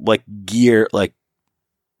gear, like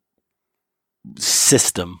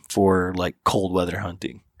system for like cold weather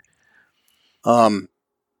hunting?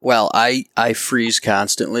 Well, I freeze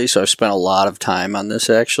constantly, so I've spent a lot of time on this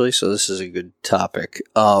actually. So this is a good topic.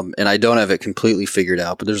 And I don't have it completely figured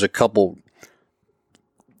out, but there's a couple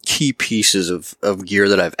key pieces of gear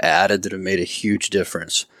that I've added that have made a huge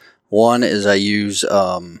difference. One is I use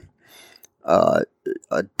a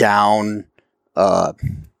down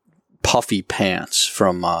puffy pants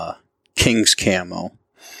from King's Camo,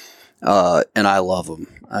 and I love them.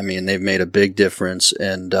 I mean, they've made a big difference,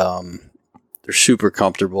 and they're super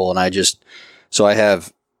comfortable. And I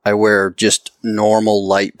wear just normal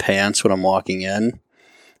light pants when I'm walking in,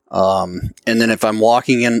 and then if I'm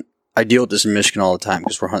walking in, I deal with this in Michigan all the time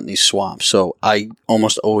because we're hunting these swamps, so I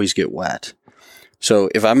almost always get wet. So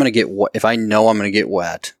if I know I'm going to get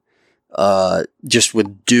wet, just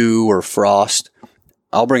with dew or frost,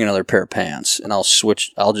 I'll bring another pair of pants and I'll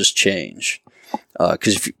just change.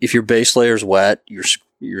 Cause if your base layer's wet,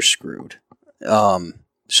 you're screwed.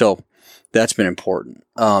 So that's been important.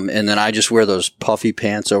 And then I just wear those puffy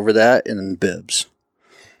pants over that and then bibs.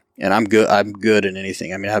 And I'm good in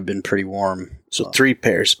anything. I mean, I've been pretty warm. So 3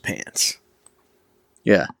 pairs of pants.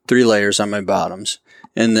 Yeah. 3 layers on my bottoms.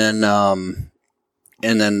 And then on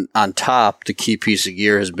top, the key piece of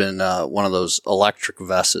gear has been one of those electric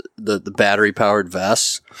vests, the battery powered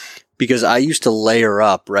vests, because I used to layer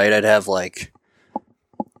up, right? I'd have like,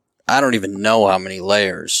 I don't even know how many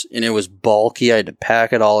layers, and it was bulky. I had to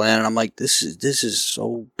pack it all in, and I'm like, this is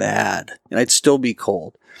so bad, and I'd still be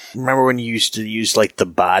cold. Remember when you used to use like the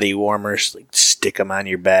body warmers, like stick them on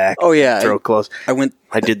your back? Oh yeah, throw clothes.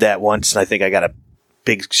 I did that once, and I think I got a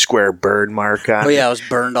big square burn mark on. Oh yeah, I was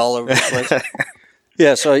burned all over the place.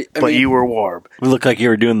 Yeah, so I but mean, you were warm. It looked like you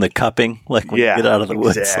were doing the cupping, like when you get out of the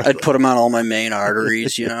woods. Exactly. I'd put them on all my main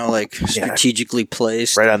arteries, like strategically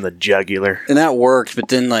placed. Right on the jugular. And that worked, but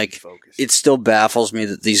then Focus. It still baffles me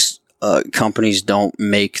that these companies don't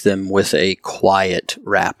make them with a quiet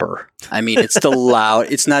wrapper. I mean, it's still loud.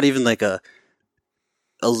 It's not even like a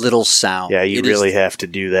little sound. Yeah, you really have to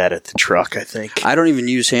do that at the truck, I think. I don't even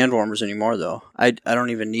use hand warmers anymore, though. I don't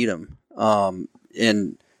even need them.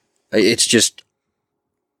 And it's just,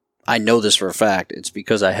 I know this for a fact. It's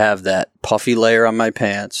because I have that puffy layer on my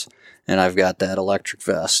pants and I've got that electric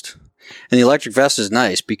vest. And the electric vest is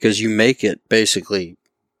nice because you make it basically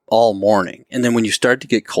all morning. And then when you start to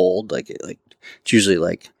get cold, like it's usually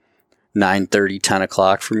like 9:30, 10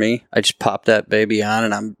 o'clock for me, I just pop that baby on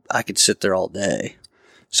and I could sit there all day.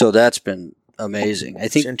 So that's been amazing. I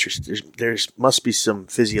think it's interesting. There's must be some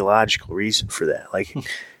physiological reason for that. Like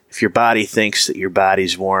if your body thinks that your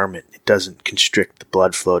body's warm, it doesn't constrict the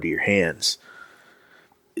blood flow to your hands.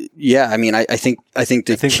 Yeah, I mean, I think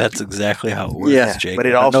that's exactly how it works, Yeah, Jake. but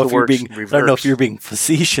it also works in I reverse. don't know if you're being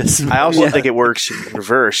facetious. I also think it works in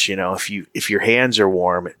reverse. If your hands are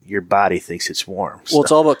warm, your body thinks it's warm. Well,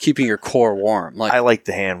 it's all about keeping your core warm. Like I like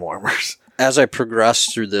the hand warmers. As I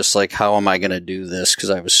progressed through this, like, how am I going to do this? Because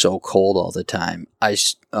I was so cold all the time.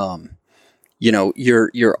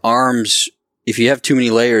 Your arms, if you have too many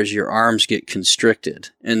layers, your arms get constricted,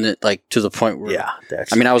 and to the point where,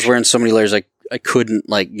 I was wearing so many layers, I couldn't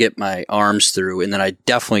get my arms through, and then I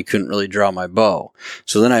definitely couldn't really draw my bow.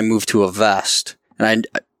 So then I moved to a vest, and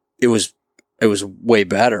it was way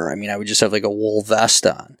better. I mean, I would just have a wool vest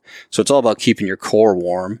on. So it's all about keeping your core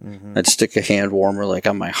warm. Mm-hmm. I'd stick a hand warmer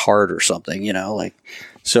on my heart or something,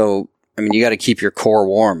 so, I mean, you got to keep your core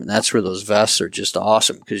warm, and that's where those vests are just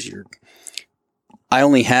awesome because I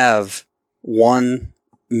only have one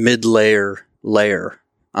mid-layer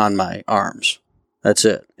on my arms. That's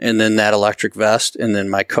it. And then that electric vest and then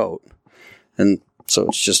my coat. And so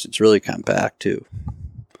it's really compact too.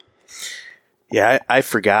 Yeah, I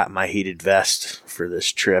forgot my heated vest for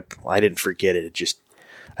this trip. Well, I didn't forget it.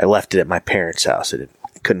 I left it at my parents' house. I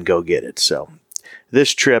couldn't go get it. So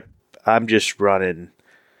this trip, I'm just running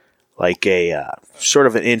a sort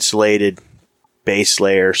of an insulated base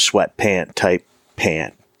layer sweatpant type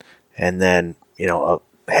pant. And then, a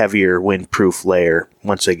heavier windproof layer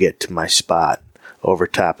once I get to my spot over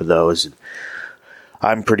top of those. And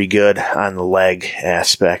I'm pretty good on the leg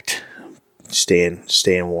aspect, staying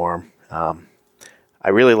warm. I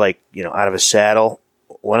really like, out of a saddle,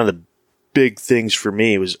 one of the big things for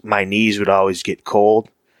me was my knees would always get cold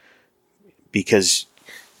because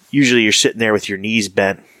usually you're sitting there with your knees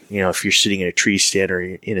bent, if you're sitting in a tree stand or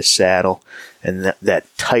in a saddle, and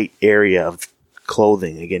that tight area of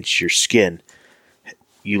clothing against your skin,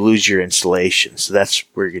 you lose your insulation. So that's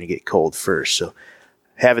where you're going to get cold first. So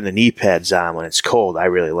having the knee pads on when it's cold, I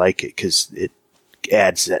really like it because it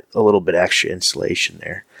adds that a little bit extra insulation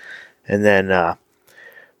there. And then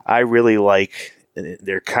I really like,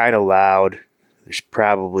 they're kind of loud. There's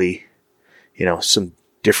probably, some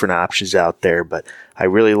different options out there, but I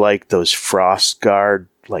really like those frost guard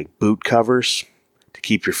like boot covers to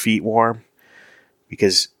keep your feet warm,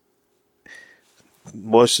 because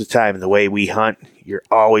most of the time the way we hunt, you're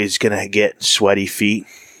always going to get sweaty feet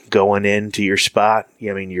going into your spot.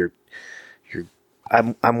 I mean,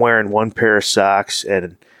 I'm wearing one pair of socks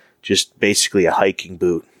and just basically a hiking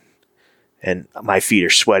boot, and my feet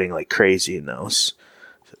are sweating like crazy in those.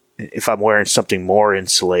 If I'm wearing something more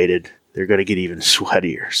insulated, they're going to get even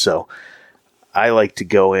sweatier. So I like to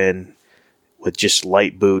go in with just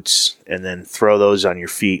light boots and then throw those on your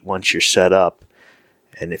feet once you're set up.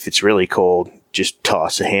 And if it's really cold, just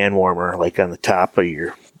toss a hand warmer like on the top of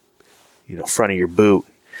your, front of your boot.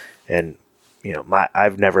 And,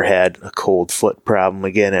 I've never had a cold foot problem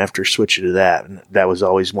again after switching to that. And that was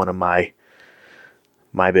always one of my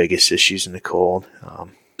biggest issues in the cold.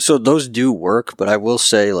 So those do work, but I will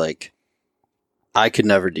say, like, I could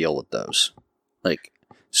never deal with those. Like,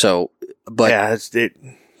 so, but yeah,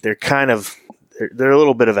 they're kind of, they're a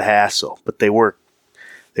little bit of a hassle, but they work.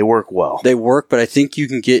 They work well. They work, but I think you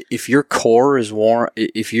can get, if your core is warm,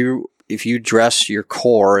 if you dress your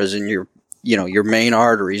core as in your, your main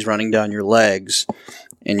arteries running down your legs,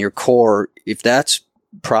 and your core, if that's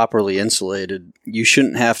properly insulated, you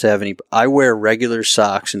shouldn't have to have any. I wear regular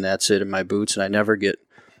socks and that's it in my boots, and I never get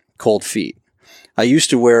cold feet. I used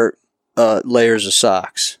to wear layers of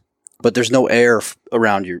socks, but there's no air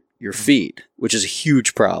around your feet, which is a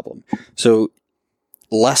huge problem. So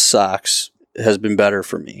less socks has been better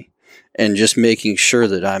for me, and just making sure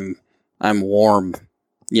that I'm warm.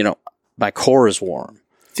 My core is warm.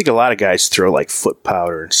 I think a lot of guys throw like foot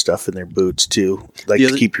powder and stuff in their boots too,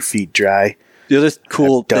 to keep your feet dry. The other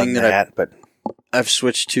cool thing that but I've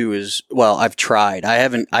switched to is, well, I've tried.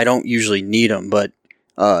 I don't usually need them, but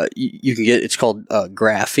you can get, it's called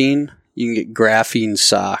graphene. You can get graphene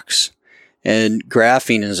socks, and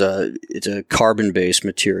graphene is it's a carbon-based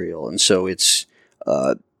material, and so it's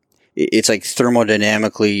like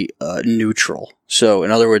thermodynamically neutral. So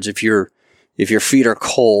in other words, if your feet are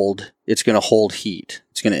cold, it's going to hold heat.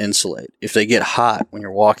 It's going to insulate. If they get hot when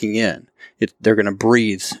you're walking in, they're going to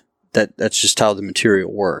breathe. That's just how the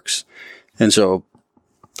material works. And so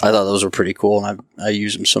I thought those were pretty cool, and I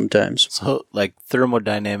use them sometimes. So, like,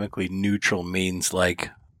 thermodynamically neutral means like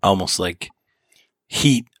almost like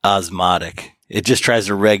heat osmotic. It just tries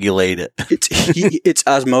to regulate it. It's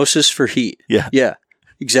osmosis for heat. Yeah. Yeah.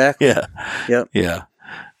 Exactly. Yeah. Yep. Yeah.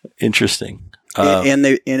 Interesting. And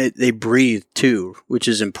they breathe too, which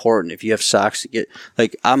is important. If you have socks that get,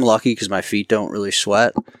 like, I'm lucky because my feet don't really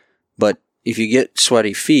sweat, but if you get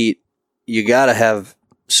sweaty feet, you got to have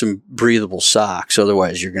some breathable socks.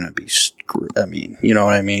 Otherwise, you're going to be screwed. I mean, you know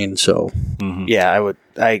what I mean? So, yeah,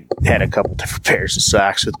 I had a couple different pairs of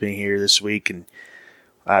socks with me here this week, and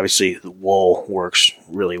obviously the wool works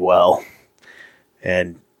really well.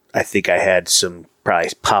 And I think I had some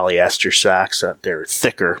probably polyester socks out there,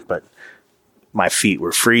 thicker, but my feet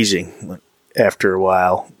were freezing after a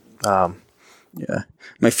while. Yeah,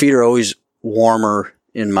 my feet are always warmer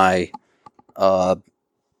in my.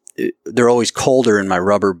 They're always colder in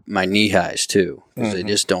my knee highs too, because they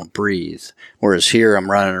just don't breathe. Whereas here,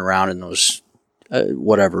 I'm running around in those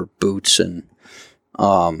whatever boots, and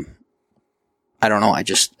I don't know. I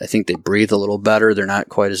think they breathe a little better. They're not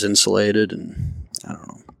quite as insulated, and I don't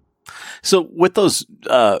know. So with those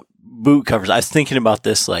boot covers, I was thinking about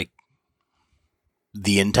this like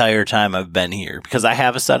the entire time I've been here, because I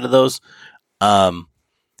have a set of those,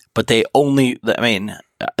 but they're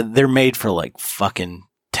made for like fucking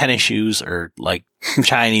tennis shoes or like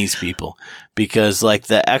Chinese people, because like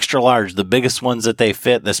the extra large, the biggest ones that they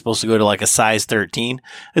fit, they're supposed to go to like a size 13.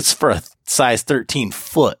 It's for a size 13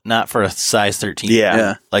 foot, not for a size 13.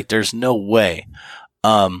 Yeah. Like there's no way.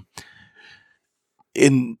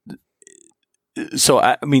 So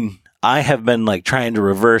I have been like trying to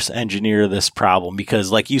reverse engineer this problem, because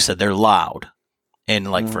like you said, they're loud, and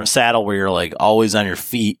like for a saddle where you're like always on your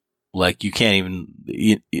feet, like you can't even,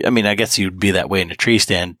 I guess you'd be that way in a tree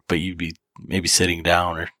stand, but you'd be maybe sitting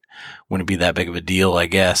down, or wouldn't be that big of a deal, I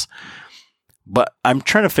guess. But I'm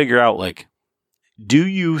trying to figure out, like, do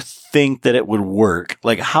you think that it would work?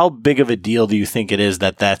 Like, how big of a deal do you think it is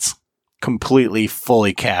that that's completely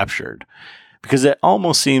fully captured? Because it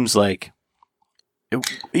almost seems like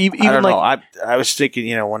Even I don't know. like I was thinking,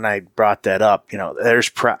 when I brought that up,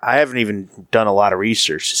 I haven't even done a lot of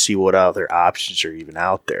research to see what other options are even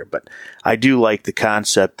out there. But I do like the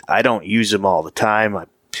concept. I don't use them all the time.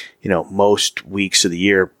 Most weeks of the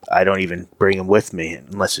year, I don't even bring them with me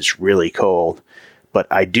unless it's really cold. But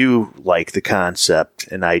I do like the concept,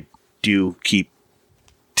 and I do keep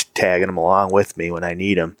tagging them along with me when I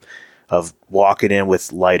need them, of walking in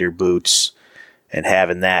with lighter boots and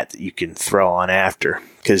having that you can throw on after.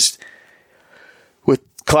 Because with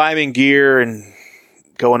climbing gear and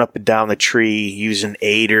going up and down the tree, using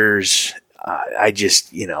aiders, I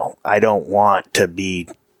just, I don't want to be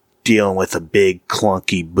dealing with a big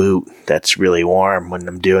clunky boot that's really warm when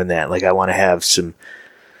I'm doing that. Like, I want to have some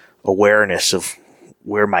awareness of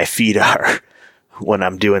where my feet are when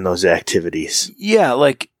I'm doing those activities. Yeah,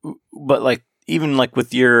 but even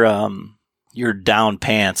with your down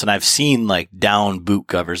pants, and I've seen down boot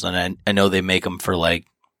covers, and I know they make them for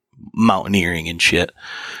mountaineering and shit.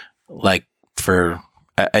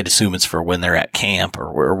 I'd assume it's for when they're at camp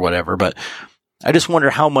or whatever, but I just wonder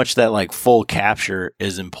how much that full capture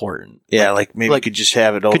is important. Yeah, maybe you could just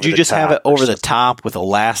have it over. Could you just have it over the top with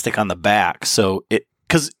elastic on the back,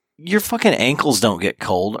 because your fucking ankles don't get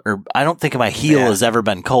cold, or I don't think my heel has ever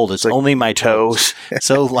been cold. It's only my toes.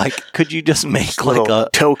 So could you just make a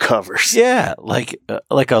toe covers? Yeah, like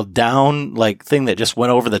a down thing that just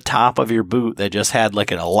went over the top of your boot that just had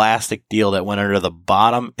an elastic deal that went under the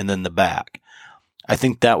bottom and then the back. I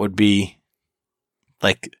think that would be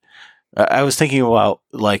I was thinking about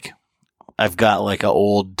I've got a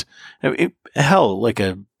old a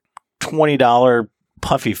 $20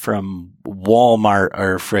 puffy from Walmart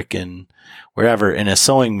or frickin' wherever in a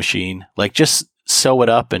sewing machine. Just sew it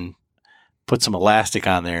up and put some elastic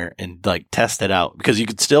on there and test it out, because you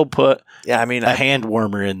could still put a hand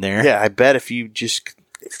warmer in there. Yeah, I bet if you just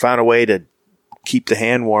found a way to keep the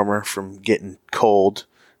hand warmer from getting cold,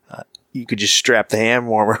 you could just strap the hand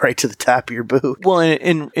warmer right to the top of your boot. Well,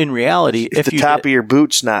 in reality, if the top of your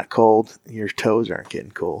boot's not cold, your toes aren't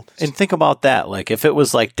getting cold. And think about that. If it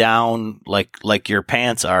was down, like your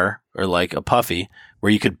pants are, or a puffy,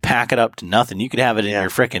 where you could pack it up to nothing, you could have it in your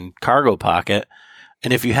frickin' cargo pocket.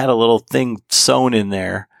 And if you had a little thing sewn in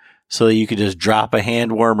there so that you could just drop a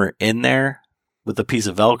hand warmer in there with a piece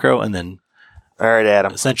of Velcro and then all right,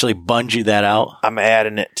 Adam, essentially bungee that out. I'm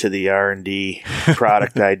adding it to the R&D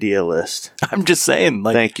product idea list. I'm just saying,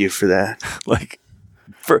 thank you for that.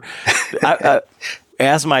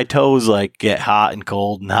 As my toes get hot and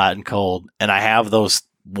cold, and I have those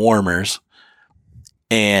warmers,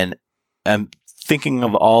 and I'm thinking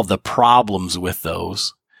of all the problems with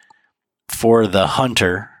those for the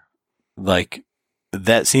hunter,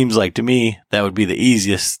 that seems to me that would be the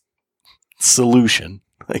easiest solution.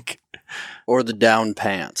 Or the down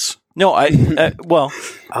pants. No, well,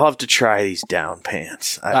 I'll have to try these down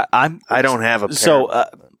pants. I don't have a pair.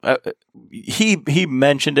 So he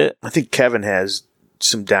mentioned it. I think Kevin has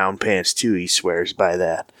some down pants too. He swears by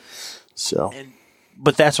that. So,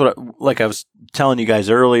 but that's what I was telling you guys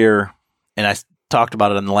earlier, and I talked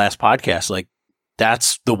about it in the last podcast.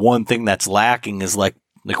 That's the one thing that's lacking is like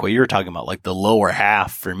what you were talking about, the lower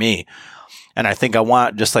half for me. And I think I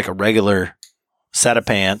want just a regular set of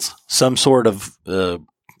pants, some sort of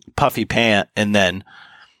puffy pant, and then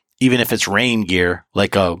even if it's rain gear,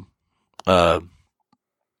 just a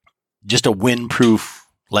windproof,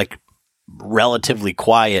 relatively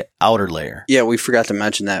quiet outer layer. Yeah, we forgot to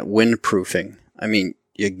mention that windproofing. I mean,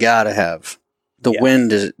 you gotta have the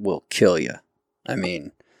wind will kill you.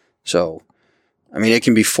 It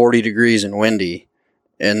can be 40 degrees and windy,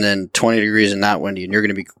 and then 20 degrees and not windy, and you're going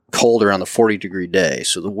to be colder on the 40-degree day.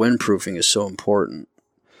 So the windproofing is so important.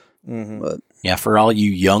 Mm-hmm. But yeah, for all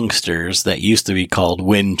you youngsters, that used to be called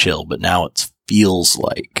wind chill, but now it feels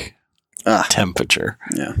like temperature.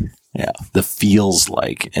 Yeah. Yeah, the feels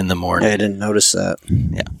like in the morning. I didn't notice that.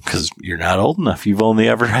 Yeah, because you're not old enough. You've only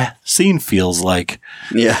ever seen feels like.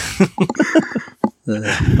 Yeah.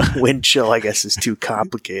 Wind chill, I guess, is too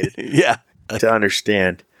complicated. Yeah. To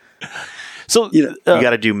understand. So you got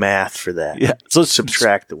to do math for that. Yeah. So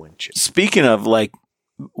subtract the wind chill. Speaking of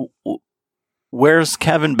where's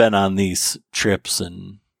Kevin been on these trips?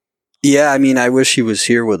 And yeah, I wish he was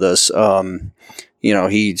here with us.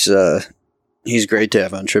 He's great to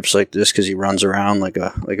have on trips like this because he runs around like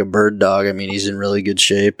a bird dog. He's in really good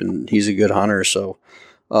shape and he's a good hunter. So,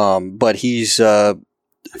 but he's. I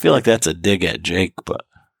feel like that's a dig at Jake, but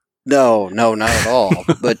no, not at all.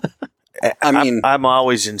 But. I'm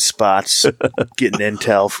always in spots getting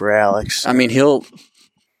intel for Alex. He'll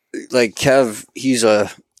Kev.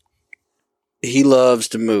 he loves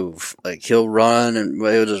to move. Like he'll run and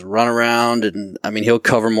he'll just run around, and I mean he'll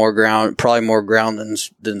cover more ground, probably more ground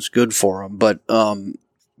than's good for him. But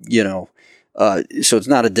you know, so it's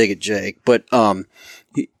not a dig at Jake, but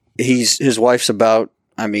his wife's about,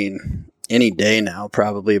 I mean, any day now,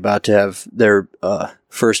 probably about to have their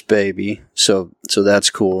first baby. So that's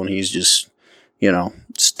cool, and he's just, you know,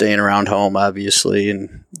 staying around home obviously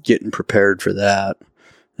and getting prepared for that,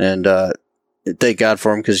 and thank God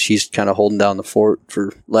for him, because he's kind of holding down the fort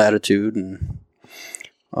for Latitude, and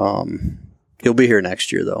he'll be here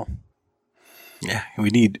next year though. Yeah, we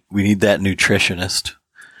need that nutritionist.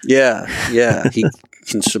 Yeah, he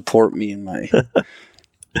can support me in my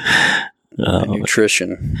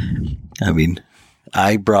nutrition. I mean,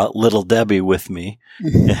 I brought Little Debbie with me,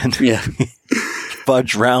 and Yeah,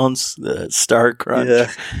 fudge rounds, the Star Crunch,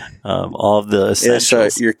 Yeah. All of the I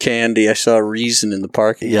essentials. saw your candy. I saw Reason in the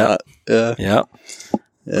parking Yeah. lot. Yeah.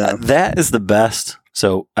 That is the best.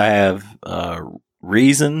 So I have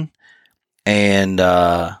Reason and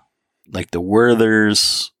like the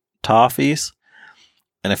Werther's toffees,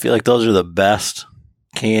 and I feel like those are the best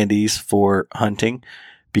candies for hunting,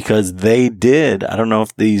 because they did. I don't know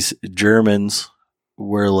if these Germans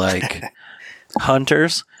were like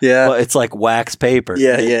hunters, Yeah. but it's like wax paper.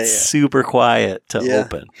 Yeah, It's super quiet to Yeah.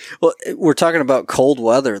 open. Well, we're talking about cold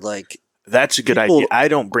weather. Like, That's a good People- idea. I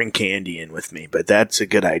don't bring candy in with me, but that's a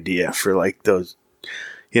good idea for like those,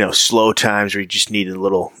 you know, slow times where you just need a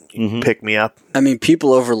little Mhm. pick me up. I mean,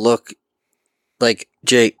 people overlook, like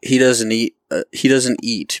Jake. He doesn't eat. He doesn't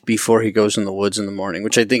eat before he goes in the woods in the morning,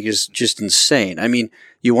 which I think is just insane. I mean,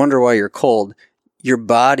 you wonder why you're cold. Your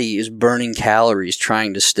body is burning calories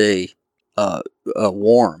trying to stay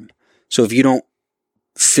warm. So if you don't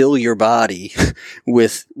fill your body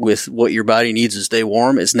with what your body needs to stay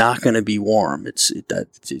warm, it's not going to be warm. It's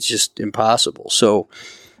just impossible. So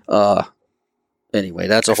anyway,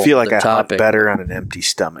 that's a I whole feel like other I hunt topic. better on an empty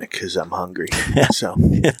stomach because I'm hungry. So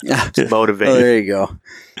Yeah. it's motivating. Oh, there you go.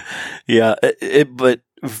 Yeah, but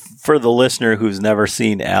for the listener who's never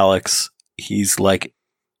seen Alex, he's like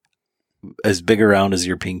as big around as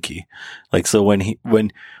your pinky. Like, so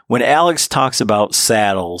when Alex talks about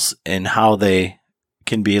saddles and how they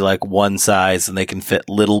can be like one size and they can fit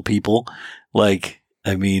little people, like,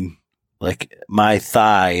 I mean, like my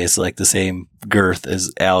thigh is like the same girth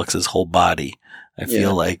as Alex's whole body. I feel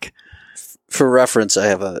Yeah. like. For reference, I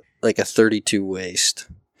have a 32 waist.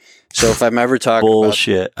 So if I'm ever talking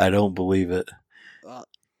Bullshit. I don't believe it. about,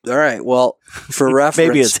 all right. Well, for reference,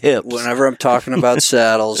 Maybe it's hips. Whenever I'm talking about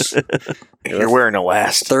saddles, You're wearing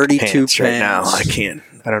elastic 32 pants right now. pants. I can't.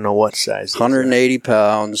 I don't know what size. these are. 180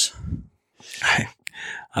 pounds.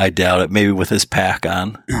 I doubt it. Maybe with his pack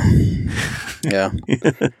on. Yeah.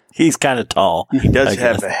 He's kind of tall. He does I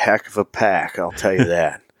have guess. a heck of a pack. I'll tell you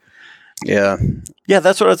that. Yeah. Yeah,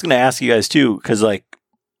 that's what I was going to ask you guys too, because like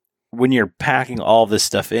when you're packing all this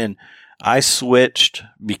stuff in, I switched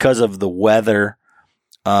because of the weather.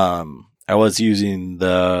 I was using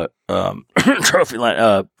the trophy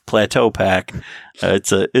plateau pack.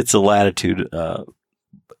 It's a Latitude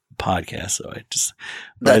podcast, so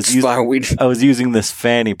That's fine. I was using this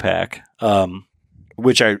fanny pack,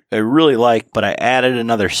 which I really like, but I added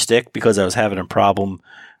another stick because I was having a problem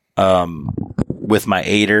with my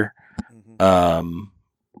aider.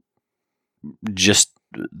 Just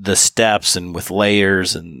the steps and with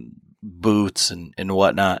layers and boots and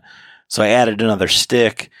whatnot. So I added another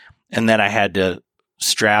stick, and then I had to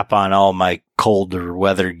strap on all my colder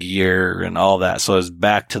weather gear and all that. So I was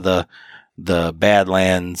back to the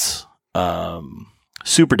Badlands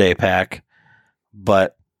Super Day pack,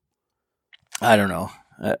 but I don't know.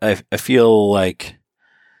 I feel like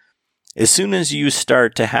as soon as you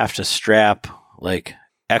start to have to strap like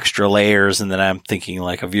extra layers, and then I'm thinking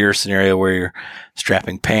like of your scenario where you're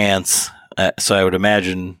strapping pants. So I would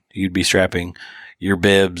imagine you'd be strapping your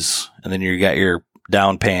bibs, and then you got your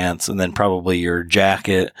down pants, and then probably your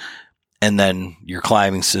jacket, and then your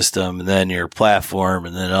climbing system, and then your platform,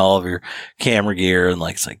 and then all of your camera gear, and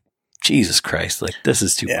like it's like Jesus Christ, like this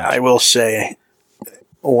is too Yeah, much. I will say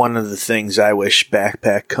one of the things I wish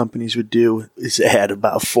backpack companies would do is add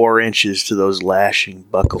about 4 inches to those lashing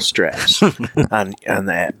buckle straps on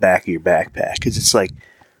the back of your backpack, because it's like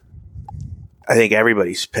I think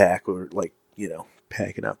everybody's pack were like, you know,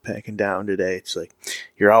 packing up, packing down today. It's like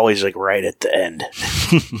you're always like right at the end.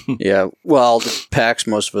 Yeah. Well, the packs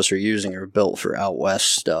most of us are using are built for out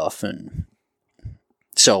west stuff, and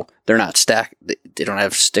so they're not stacked. They don't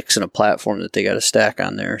have sticks in a platform that they got to stack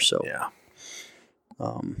on there. So Yeah.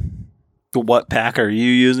 What pack are you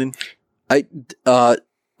using? I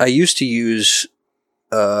used to use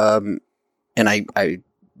and I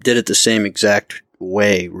did it the same exact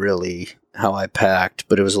way, really, how I packed,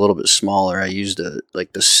 but it was a little bit smaller. I used the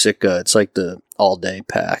Sika. It's like the all-day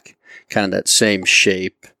pack, kind of that same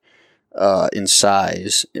shape in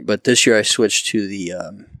size. But this year I switched to the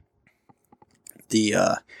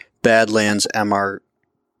Badlands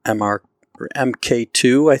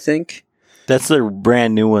MK2, I think. That's the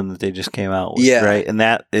brand new one that they just came out with, right? And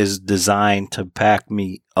that is designed to pack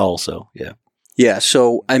meat also, yeah. Yeah,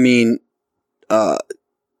 so, I mean,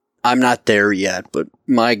 I'm not there yet, but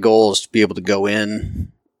my goal is to be able to go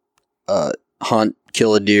in, hunt,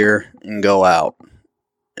 kill a deer, and go out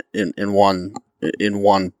in one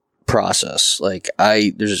process. Like,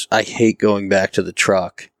 I hate going back to the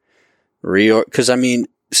truck, because, I mean,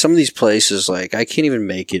 some of these places, like, I can't even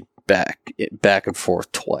make it back and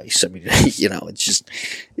forth twice. I mean, it's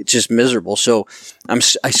just miserable. So I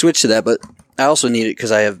switched to that, but I also need it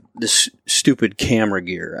because I have this stupid camera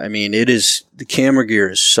gear. I mean, the camera gear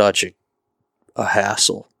is such a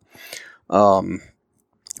hassle.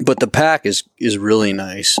 But the pack is really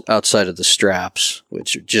nice outside of the straps,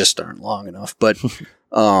 which just aren't long enough. But,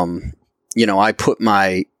 I put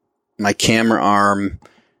my camera arm,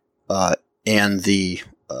 and the,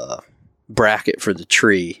 bracket for the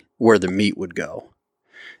tree where the meat would go.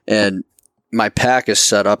 And my pack is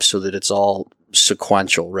set up so that it's all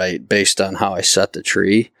sequential, right? Based on how I set the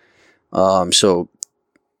tree. So,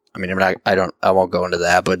 I mean, I won't go into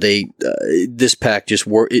that, but this pack just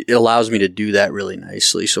it allows me to do that really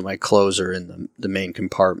nicely. So my clothes are in the main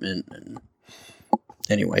compartment. And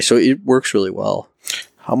anyway, so it works really well.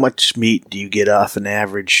 How much meat do you get off an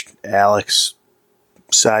average Alex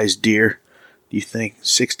sized deer? Do you think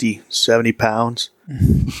 60, 70 pounds?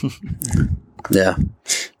 Yeah.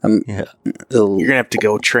 You're going to have to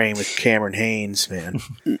go train with Cameron Haynes, man.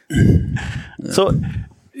 So,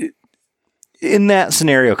 in that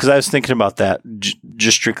scenario, because I was thinking about that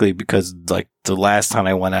just strictly because, like, the last time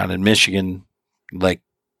I went out in Michigan, like,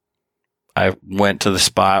 I went to the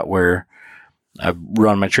spot where I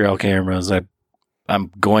run my trail cameras.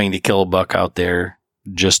 I'm going to kill a buck out there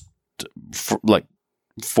just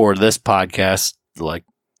for this podcast, like,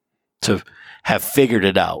 to have figured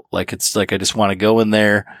it out. Like, it's like I just want to go in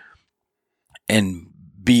there and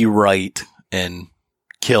be right and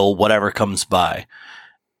kill whatever comes by.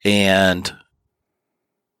 And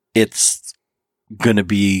it's going to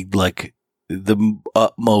be like the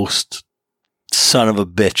utmost son of a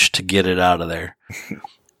bitch to get it out of there.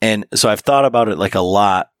 And so I've thought about it like a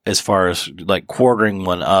lot as far as like quartering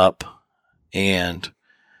one up and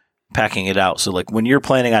packing it out. So like when you're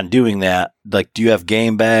planning on doing that, like, do you have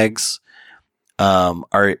game bags? Yeah,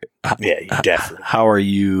 you definitely. How are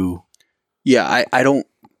you? Yeah,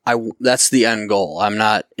 that's the end goal. I'm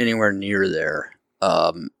not anywhere near there.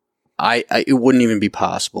 It wouldn't even be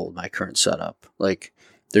possible with my current setup. Like,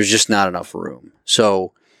 there's just not enough room.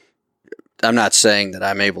 So I'm not saying that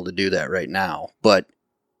I'm able to do that right now, but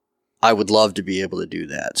I would love to be able to do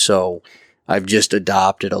that. So I've just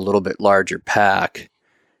adopted a little bit larger pack.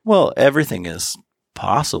 Well, everything is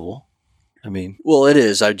possible. I mean, well, it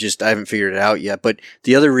is. I haven't figured it out yet. But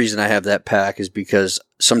the other reason I have that pack is because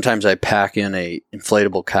sometimes I pack in a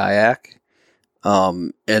inflatable kayak.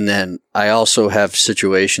 And then I also have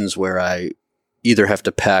situations where I either have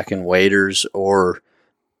to pack in waders or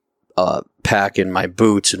pack in my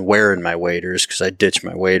boots and wear in my waders because I ditch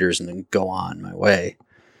my waders and then go on my way.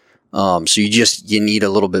 So you need a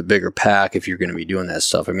little bit bigger pack if you're going to be doing that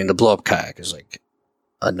stuff. I mean, the blow up kayak is like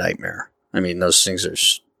a nightmare. I mean, those things are.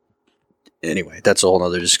 Anyway, that's a whole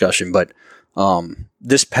other discussion. But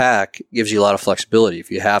this pack gives you a lot of flexibility if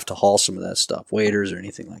you have to haul some of that stuff, waders or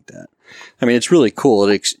anything like that. I mean, it's really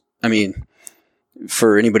cool.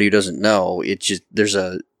 For anybody who doesn't know, you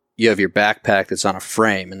have your backpack that's on a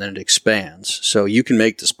frame and then it expands. So you can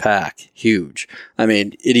make this pack huge. I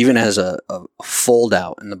mean, it even has a fold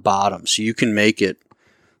out in the bottom. So you can make it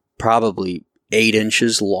probably 8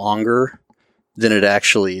 inches longer than it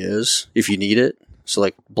actually is if you need it. So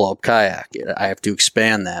like blow up kayak, I have to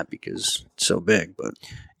expand that because it's so big. But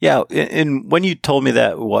yeah, and when you told me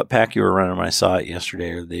that what pack you were running, when I saw it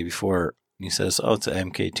yesterday or the day before, he says, "Oh, it's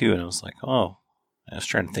an MK2," and I was like, "Oh." I was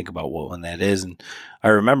trying to think about what one that is, and I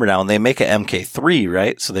remember now. And they make an MK3,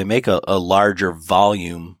 right? So they make a larger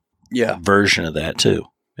volume, version of that too.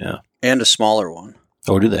 Yeah, and a smaller one.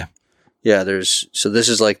 Oh, do they? Yeah, so this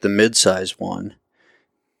is like the mid-size one.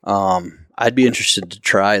 I'd be interested to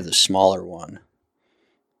try the smaller one.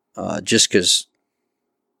 Just because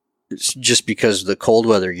the cold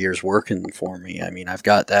weather gear's working for me. I mean, I've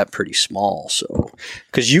got that pretty small. So,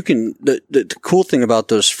 because you can, the cool thing about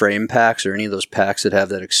those frame packs or any of those packs that have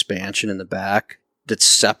that expansion in the back, that's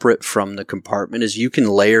separate from the compartment is you can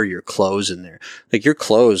layer your clothes in there. Like your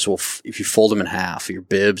clothes will, if you fold them in half, your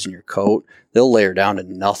bibs and your coat, they'll layer down to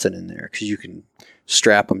nothing in there because you can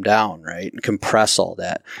strap them down, right? And compress all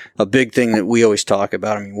that. A big thing that we always talk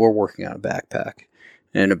about, I mean, we're working on a backpack,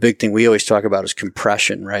 and a big thing we always talk about is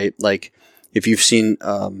compression, right? Like if you've seen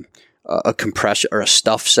a compression or a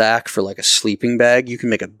stuff sack for like a sleeping bag, you can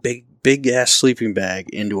make a big ass sleeping bag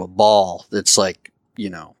into a ball that's like,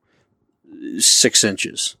 6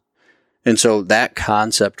 inches. And so that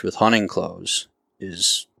concept with hunting clothes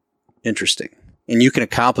is interesting. And you can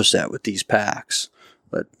accomplish that with these packs.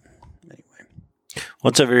 But anyway. Well,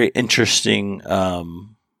 it's a very interesting,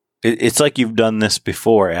 it's like you've done this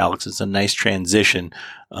before, Alex. It's a nice transition.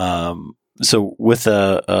 So with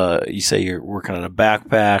you say you're working on a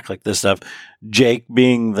backpack, like this stuff, Jake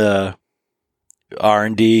being the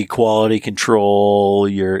R&D quality control,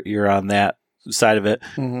 you're on that side of it.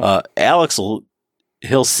 Mm-hmm. Alex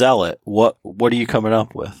he'll sell it. What are you coming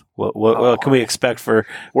up with? What can we expect from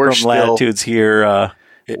Latitudes here?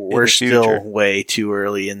 We're still way too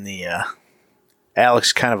early in the.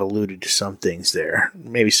 Alex kind of alluded to some things there,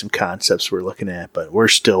 maybe some concepts we're looking at, but we're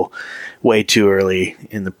still way too early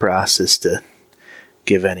in the process to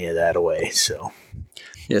give any of that away. So,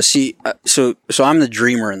 yeah. See, so I'm the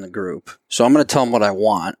dreamer in the group, so I'm going to tell him what I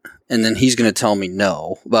want, and then he's going to tell me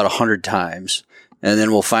no about 100 times, and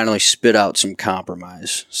then we'll finally spit out some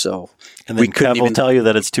compromise. So, and then Kev will tell you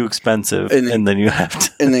that it's too expensive, and then you have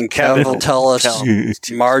to. And then Kev will tell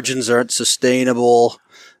us margins aren't sustainable.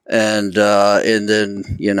 And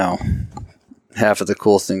then, half of the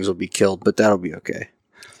cool things will be killed, but that'll be okay.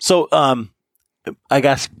 So, I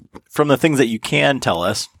guess from the things that you can tell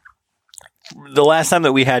us, the last time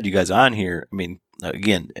that we had you guys on here, I mean,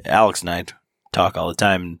 again, Alex and I talk all the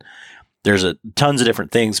time, and there's tons of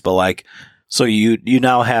different things, but like, so you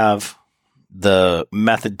now have the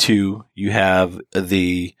Method 2, you have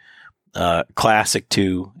the Classic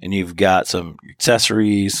 2, and you've got some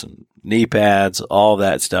accessories, some knee pads, all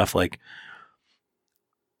that stuff. Like,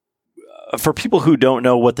 for people who don't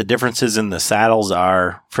know what the differences in the saddles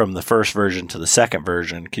are from the first version to the second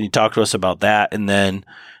version, can you talk to us about that? And then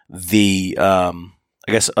the, I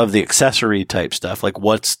guess, of the accessory type stuff, like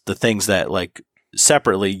what's the things that, like,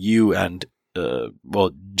 separately you and,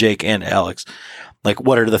 Jake and Alex, like,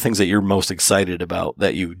 what are the things that you're most excited about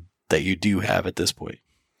that you do have at this point?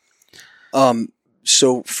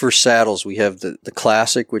 So for saddles, we have the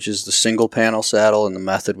Classic, which is the single panel saddle, and the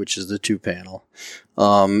Method, which is the 2-panel.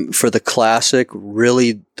 For the Classic,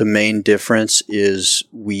 really the main difference is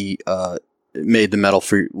we made the metal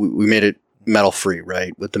free. We made it metal free,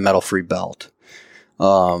 right, with the metal free belt.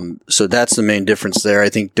 So that's the main difference there. I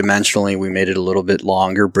think dimensionally we made it a little bit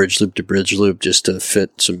longer, bridge loop to bridge loop, just to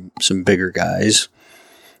fit some bigger guys.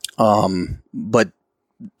 But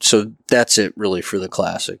so that's it really for the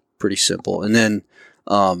Classic. Pretty simple. And then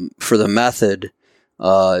for the Method,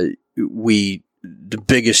 the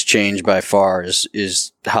biggest change by far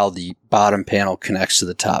is how the bottom panel connects to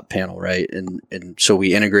the top panel, right? And so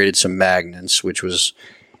we integrated some magnets, which was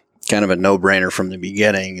kind of a no-brainer from the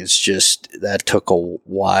beginning. It's just that took a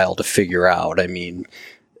while to figure out. I mean,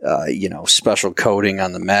 special coating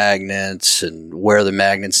on the magnets and where the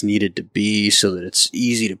magnets needed to be so that it's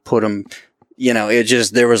easy to put them.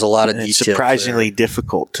 There was a lot of detail. It's surprisingly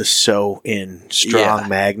difficult to sew in strong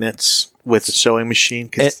magnets with the sewing machine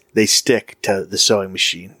because they stick to the sewing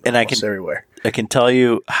machine everywhere. I can tell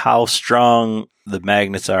you how strong the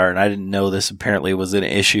magnets are, and I didn't know this apparently was an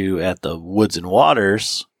issue at the Woods and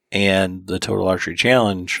Waters and the Total Archery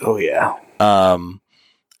Challenge. Oh, yeah.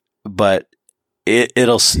 But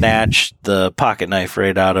it'll snatch the pocket knife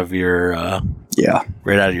right out of your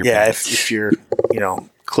if you're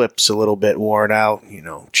clip's a little bit worn out,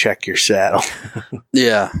 check your saddle.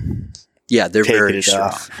 Yeah, they're very strong.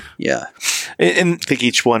 Off. Yeah, and I think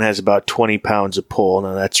each one has about 20 pounds of pull.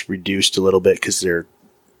 Now that's reduced a little bit because they're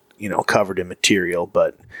covered in material,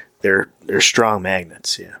 but they're strong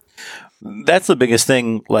magnets. Yeah, that's the biggest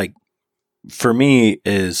thing. Like for me,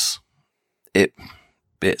 is it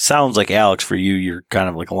sounds like, Alex, for you're kind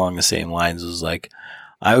of like along the same lines. Is like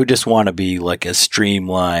I would just want to be like as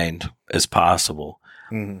streamlined as possible.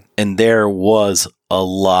 Mm-hmm. And there was a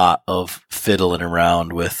lot of fiddling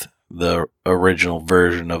around with the original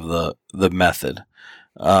version of the Method.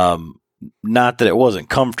 Not that it wasn't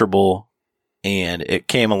comfortable, and it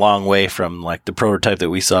came a long way from like the prototype that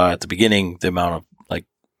we saw at the beginning, the amount of like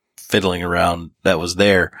fiddling around that was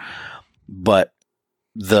there. But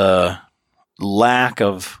the lack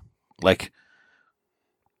of like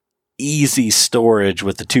easy storage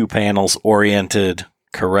with the 2 panels oriented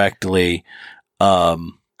correctly,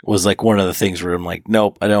 was like one of the things where I'm like,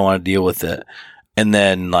 nope, I don't want to deal with it. And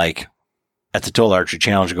then like at the Total Archery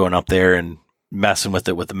Challenge, going up there and messing with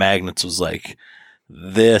it with the magnets was like,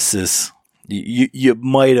 this is, you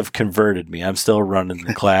might have converted me. I'm still running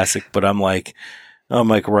the classic, but I'm like,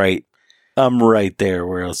 right. I'm right there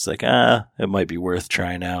where it's like, it might be worth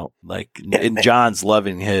trying out. Like, and John's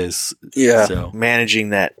loving his. Yeah. So managing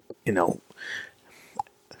that,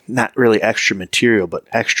 not really extra material, but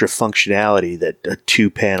extra functionality that a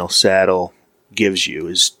 2-panel saddle gives you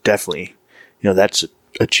is definitely, that's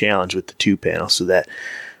a challenge with the 2-panel. So that,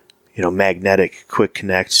 magnetic quick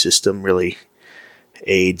connect system really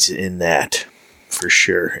aids in that for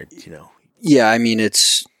sure. Yeah, I mean,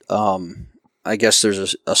 it's, I guess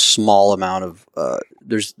there's a small amount of,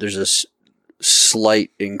 there's a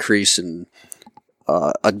slight increase in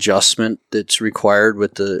adjustment that's required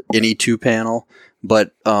with any 2-panel.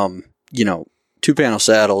 But, 2-panel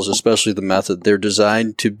saddles, especially the Method, they're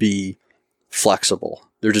designed to be flexible.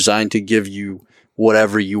 They're designed to give you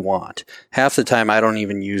whatever you want. Half the time, I don't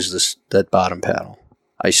even use that bottom paddle.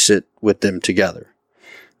 I sit with them together.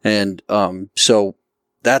 And so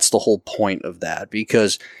that's the whole point of that,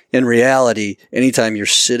 because in reality, anytime you're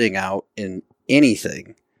sitting out in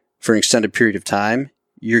anything for an extended period of time,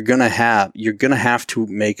 you're gonna have to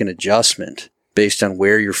make an adjustment based on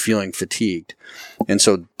where you're feeling fatigued. And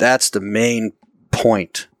so that's the main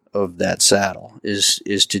point of that saddle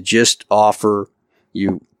is to just offer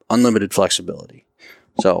you unlimited flexibility.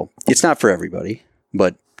 So it's not for everybody,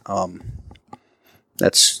 but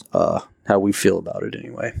that's how we feel about it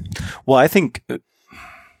anyway. Well, I think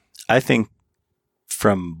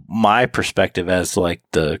from my perspective as like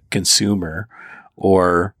the consumer,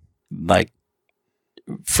 or like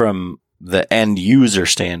from the end user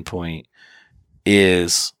standpoint,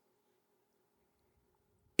 it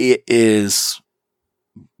is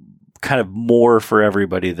kind of more for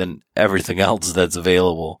everybody than everything else that's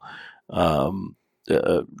available,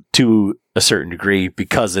 to a certain degree,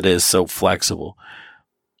 because it is so flexible,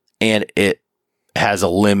 and it has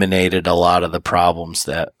eliminated a lot of the problems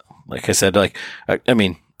that, like I said, like, I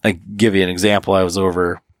mean, I give you an example. I was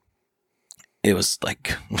over, it was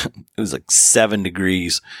like 7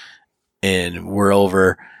 degrees, and we're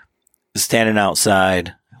over standing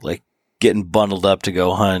outside, like getting bundled up to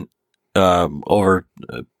go hunt, over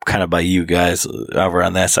kind of by you guys over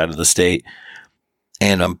on that side of the state.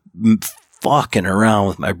 And I'm fucking around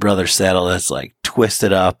with my brother's saddle that's like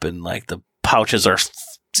twisted up, and like the pouches are,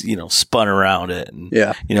 spun around it. And,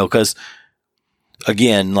 yeah, cause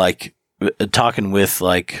again, like talking with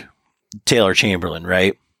like Taylor Chamberlain,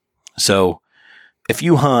 right? So if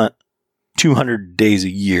you hunt 200 days a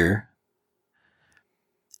year,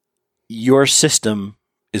 your system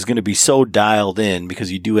is going to be so dialed in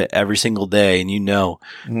because you do it every single day, and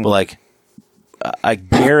but like, I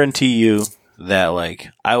guarantee you that like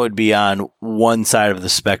I would be on one side of the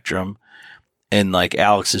spectrum, and like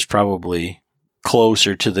Alex is probably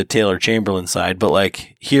closer to the Taylor Chamberlain side, but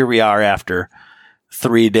like here we are after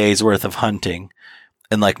 3 days worth of hunting,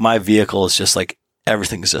 and like my vehicle is just like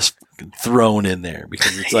everything's just thrown in there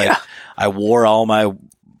because it's like I wore all my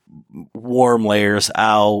warm layers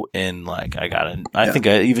out, and like I think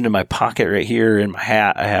even in my pocket right here in my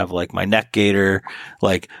hat I have like my neck gaiter,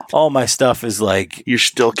 like all my stuff is like, you're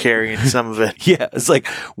still carrying some of it. Yeah, it's like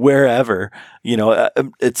wherever,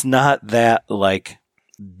 it's not that like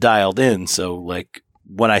dialed in. So like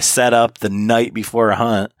when I set up the night before a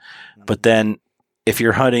hunt, but then if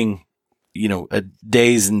you're hunting,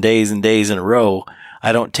 days and days and days in a row,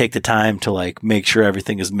 I don't take the time to like make sure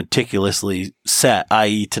everything is meticulously set,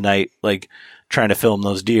 i.e. tonight, like trying to film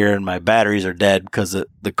those deer and my batteries are dead because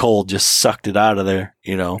the cold just sucked it out of there,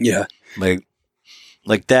 Yeah.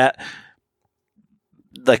 Like that,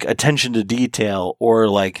 like attention to detail, or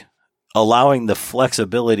like allowing the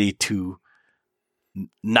flexibility to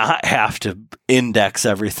not have to index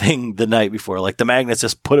everything the night before. Like the magnets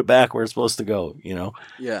just put it back where it's supposed to go,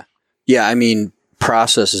 Yeah. Yeah. I mean,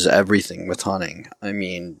 process is everything with hunting. I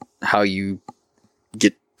mean, how you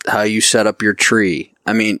set up your tree.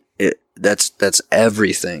 I mean, that's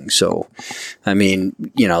everything. So, I mean,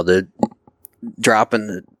 the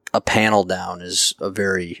dropping a panel down is a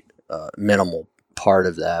very minimal part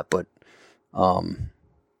of that. But,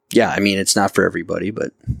 yeah, I mean, it's not for everybody,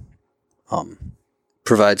 but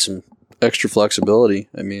provide some extra flexibility.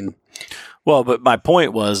 I mean, well, but my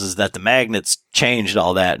point is that the magnets changed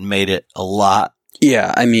all that and made it a lot.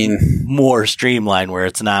 Yeah, I mean, more streamlined where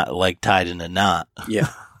it's not like tied in a knot. Yeah.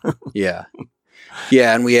 Yeah.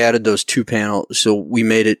 Yeah. And we added those 2-panel. So we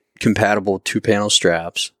made it compatible with 2-panel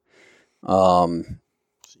straps.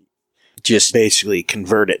 just basically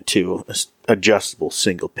convert it to a adjustable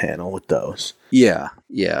single panel with those. Yeah.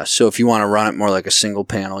 So if you want to run it more like a single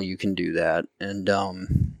panel, you can do that. And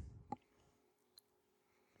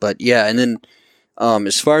but yeah, and then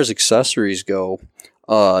as far as accessories go,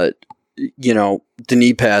 the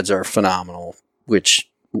knee pads are phenomenal, which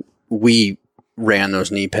we ran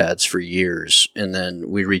those knee pads for years, and then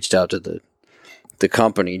we reached out to the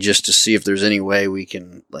company just to see if there's any way we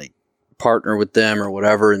can like partner with them or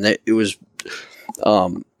whatever. And it was,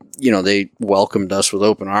 they welcomed us with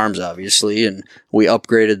open arms, obviously, and we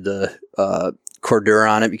upgraded the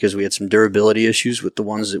Cordura on it because we had some durability issues with the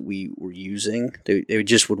ones that we were using. They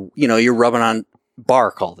just would, you're rubbing on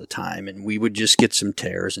bark all the time, and we would just get some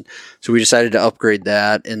tears. And so we decided to upgrade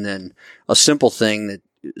that. And then a simple thing that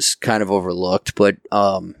is kind of overlooked, but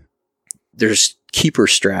there's keeper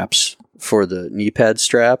straps for the knee pad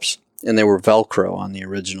straps, and they were Velcro on the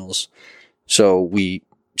originals. So we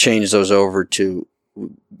changed those over to,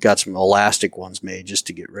 got some elastic ones made just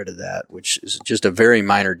to get rid of that, which is just a very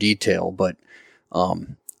minor detail, but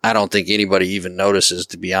I don't think anybody even notices,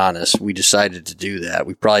 to be honest. We decided to do that.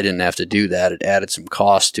 We probably didn't have to do that. It added some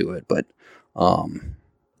cost to it, but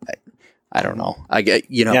I don't know. I get,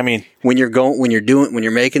 I mean, when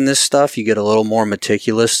you're making this stuff, you get a little more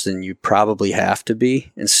meticulous than you probably have to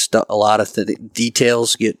be, and a lot of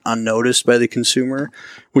details get unnoticed by the consumer,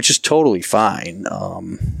 which is totally fine.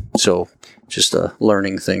 So just a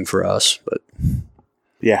learning thing for us, but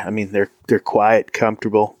yeah, I mean, they're quiet,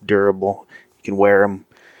 comfortable, durable. You can wear them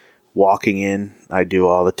walking in. I do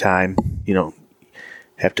all the time. You don't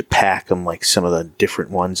have to pack them like some of the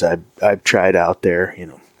different ones I've tried out there,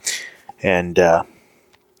 and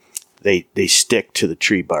they stick to the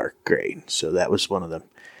tree bark great. So that was one of the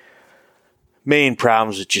main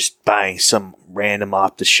problems with just buying some random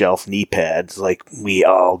off the shelf knee pads like we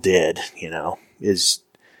all did, is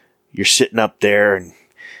you're sitting up there and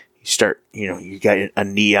you start, you got a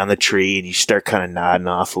knee on the tree and you start kind of nodding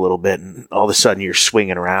off a little bit, and all of a sudden you're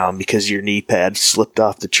swinging around because your knee pad slipped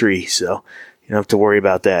off the tree. So you don't have to worry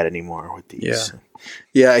about that anymore with these. Yeah.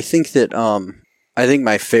 Yeah. I think that, I think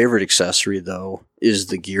my favorite accessory though is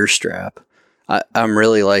the gear strap. I'm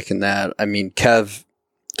really liking that. I mean, Kev's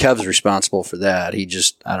responsible for that. He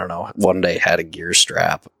just, I don't know, one day had a gear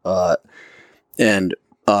strap. And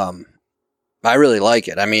I really like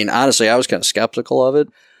it. I mean, honestly, I was kind of skeptical of it,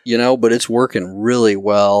 but it's working really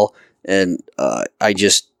well. And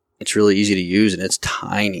it's really easy to use, and it's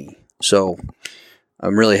tiny. So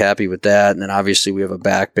I'm really happy with that. And then obviously we have a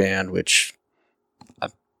back band, which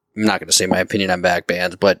I'm not going to say my opinion on back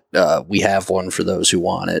bands, but we have one for those who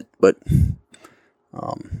want it. But and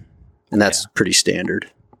that's pretty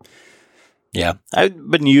standard. Yeah,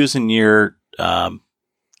 I've been using your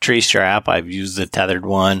tree strap. I've used the tethered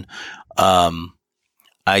one. I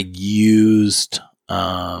used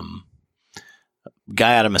guy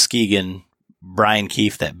out of Muskegon, Brian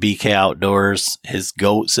Keefe, that BK Outdoors, his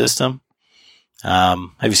GOAT system.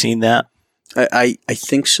 Have you seen that? I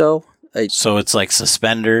think so. So it's like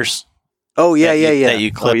suspenders. Oh yeah, that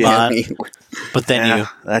you clip on. But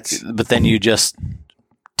then you just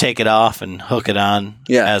take it off and hook it on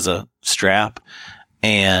as a strap,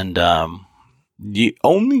 and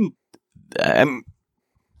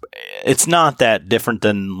it's not that different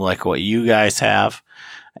than like what you guys have,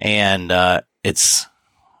 and I've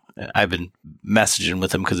been messaging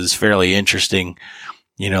with them because it's fairly interesting,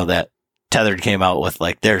 that Tethered came out with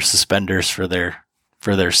like their suspenders for their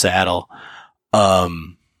saddle,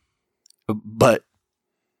 but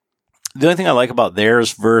the only thing I like about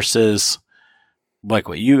theirs versus like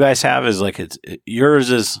what you guys have is like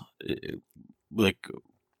yours is like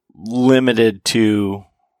limited to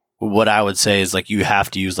what I would say is like you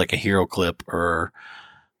have to use like a hero clip or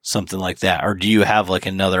something like that, or do you have like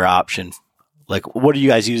another option? Like, what are you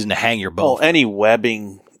guys using to hang your bow? Well, any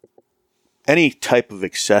webbing, any type of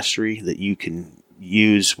accessory that you can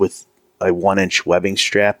use with a 1-inch webbing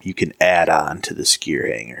strap, you can add on to this gear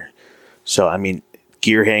hanger. So, I mean,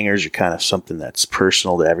 gear hangers are kind of something that's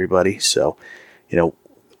personal to everybody. So,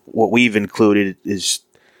 what we've included is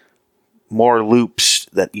more loops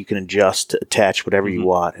that you can adjust to attach whatever you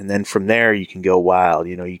want. And then from there, you can go wild.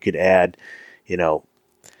 You could add,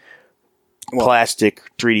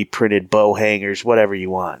 plastic 3D printed bow hangers, whatever you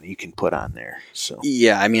want, you can put on there. So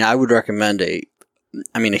yeah, I mean, I would recommend a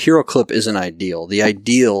hero clip isn't ideal. The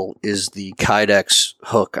ideal is the Kydex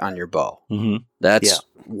hook on your bow. Mm-hmm. That's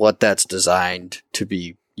what that's designed to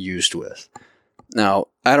be used with. Now,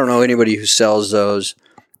 I don't know anybody who sells those,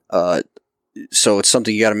 so it's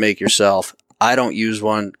something you got to make yourself. I don't use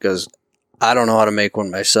one because I don't know how to make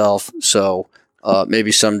one myself, so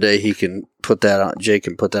Maybe someday he can put that on. Jake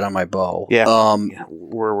can put that on my bow. Yeah,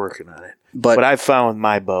 we're working on it. But what I've found with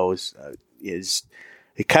my bows is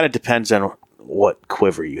it kind of depends on what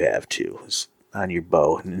quiver you have too on your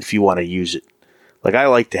bow, and if you want to use it. Like I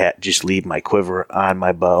like to just leave my quiver on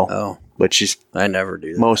my bow. Oh, which is I never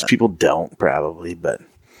do that. Most people don't probably, but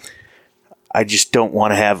I just don't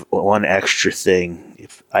want to have one extra thing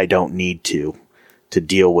if I don't need to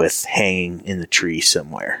deal with hanging in the tree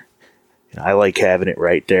somewhere. I like having it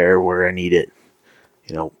right there where I need it.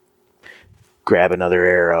 Grab another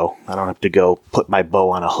arrow. I don't have to go put my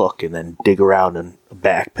bow on a hook and then dig around in a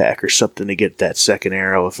backpack or something to get that second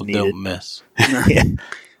arrow if needed. Don't miss. Yeah.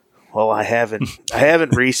 Well, I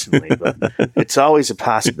haven't recently, but it's always a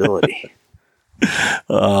possibility.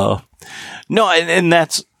 No, and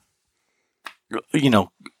that's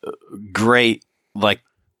great. Like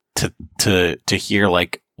to hear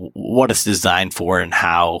like what it's designed for and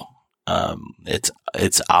how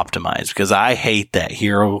it's optimized, because I hate that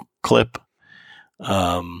hero clip.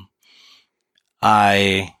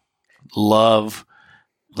 I love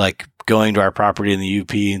like going to our property in the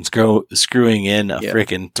UP and screwing in a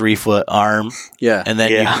freaking 3-foot arm. Yeah. And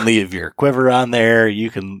then you can leave your quiver on there. You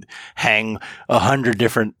can hang 100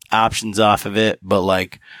 different options off of it, but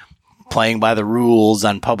like playing by the rules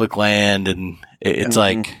on public land. And it's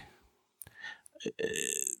like,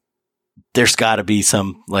 there's got to be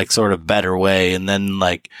some like sort of better way. And then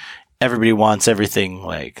like everybody wants everything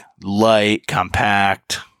like light,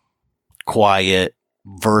 compact, quiet,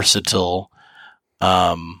 versatile.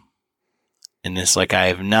 And it's like, I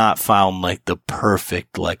have not found like the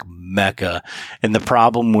perfect like mecca. And the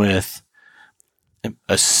problem with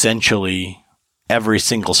essentially every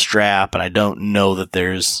single strap, and I don't know that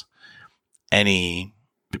there's any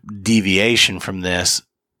deviation from this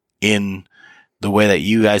in the way that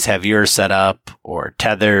you guys have yours set up or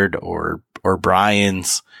tethered or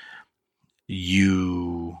Brian's,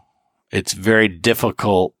 it's very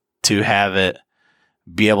difficult to have it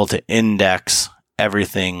be able to index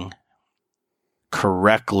everything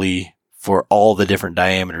correctly for all the different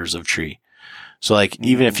diameters of tree. So like,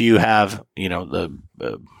 even if you have,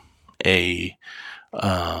 a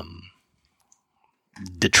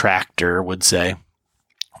detractor would say,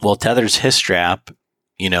 well, tether's his strap,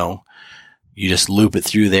 you just loop it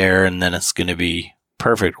through there and then it's going to be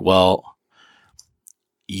perfect. Well,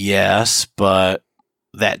 yes, but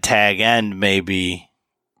that tag end may be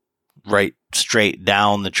right straight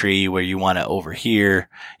down the tree where you want it over here.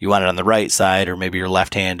 You want it on the right side, or maybe you're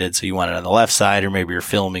left-handed, so you want it on the left side, or maybe you're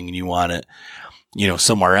filming and you want it,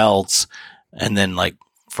 somewhere else. And then like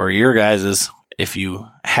for your guys's, if you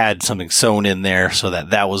had something sewn in there so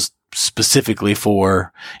that was specifically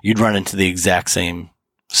for, you'd run into the exact same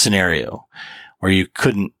scenario where you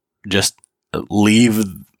couldn't just leave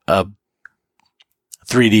a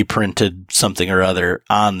 3D printed something or other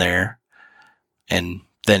on there and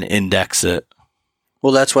then index it.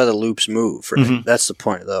 Well, that's why the loops move, right? Mm-hmm. That's the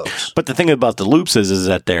point of those. But the thing about the loops is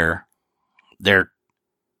that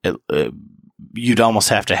you'd almost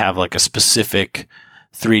have to have like a specific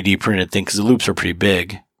 3D printed thing, because the loops are pretty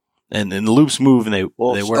big, and the loops move and they work.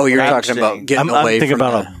 Oh, you're talking about getting away from I'm thinking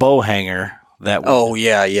about a bow hanger that.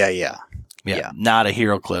 Yeah. Not a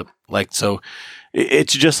hero clip. Like, so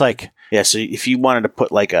it's just like, yeah. So if you wanted to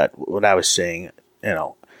put like what I was saying,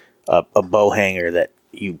 a bow hanger that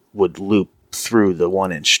you would loop through the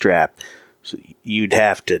 1-inch strap, so you'd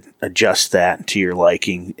have to adjust that to your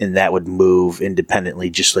liking, and that would move independently,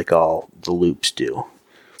 just like all the loops do.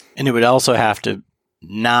 And it would also have to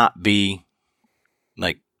not be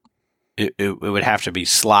like, it would have to be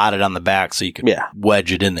slotted on the back so you could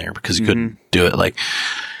wedge it in there, because you couldn't do it like,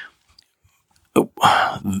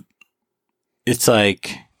 it's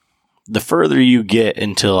like the further you get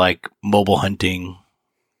into like mobile hunting,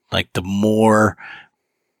 like the more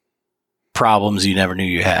problems you never knew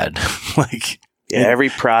you had. Like, every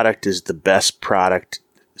product is the best product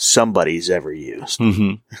somebody's ever used.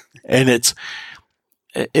 Mm-hmm. And it's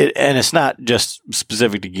not just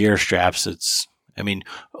specific to gear straps.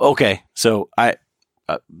 Okay. So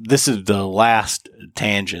this is the last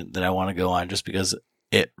tangent that I want to go on, just because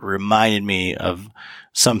it reminded me of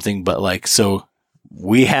something. But like, so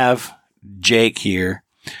we have Jake here,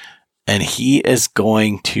 and he is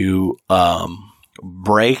going to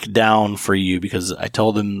break down for you, because I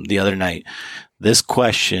told him the other night, this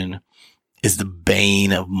question is the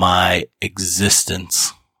bane of my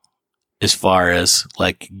existence as far as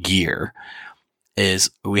like gear.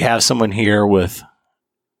 Is we have someone here with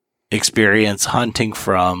experience hunting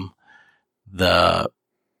from the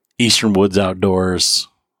Eastern Woods Outdoors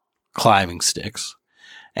climbing sticks,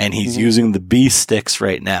 and he's using the B sticks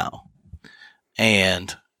right now.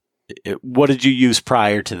 And what did you use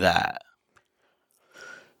prior to that?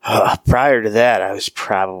 Prior to that, I was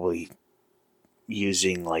probably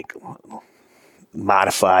using like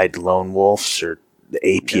modified lone wolves or the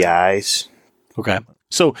APIs. Okay.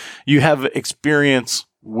 So you have experience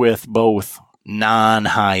with both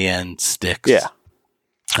non-high-end sticks. Yeah.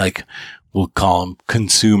 Like we'll call them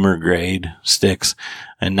consumer grade sticks.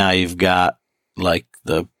 And now you've got like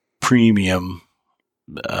the premium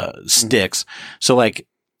sticks. So like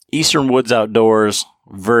Eastern Woods Outdoors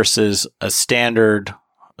versus a standard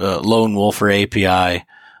Lone Wolf or API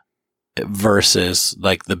versus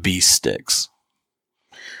like the Beast sticks.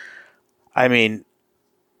 I mean,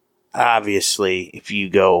 obviously, if you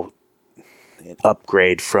go and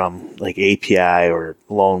upgrade from like API or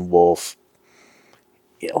Lone Wolf,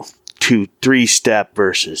 3-step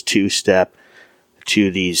versus 2-step to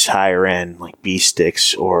these higher end like B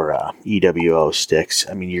sticks or EWO sticks,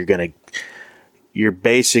 I mean, you're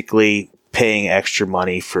basically paying extra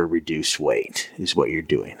money for reduced weight is what you're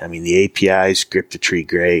doing. I mean, the APIs grip the tree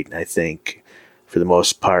great. I think for the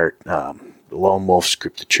most part, the Lone Wolfs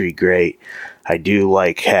grip the tree great. I do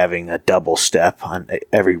like having a double step on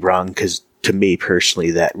every rung because to me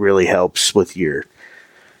personally, that really helps with your,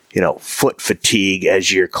 foot fatigue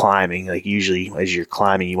as you're climbing. Like usually as you're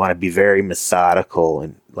climbing, you want to be very methodical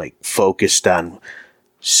and like focused on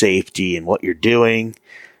safety and what you're doing.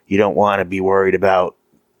 You don't want to be worried about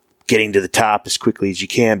getting to the top as quickly as you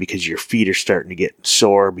can because your feet are starting to get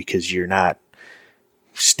sore because you're not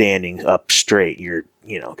standing up straight. You're,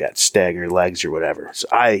 got staggered legs or whatever. So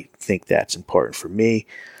I think that's important for me.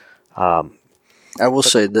 I will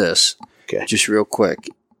say this, Okay. just real quick.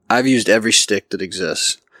 I've used every stick that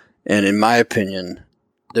exists. And in my opinion,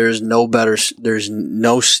 there's no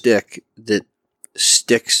stick that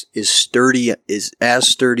sticks is as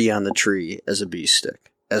sturdy on the tree as a Beast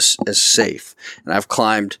stick, as safe. And I've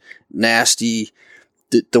climbed nasty,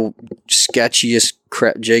 the sketchiest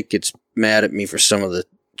crap. Jake gets mad at me for some of the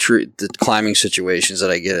climbing situations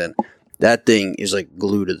that I get in. That thing is like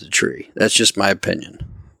glue to the tree. That's just my opinion.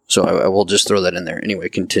 So I will just throw that in there. Anyway,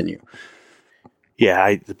 continue.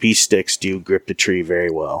 Yeah, the Beast sticks do grip the tree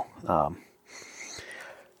very well.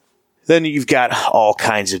 Then you've got all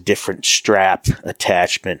kinds of different strap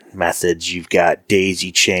attachment methods. You've got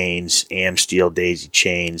daisy chains, Amsteel daisy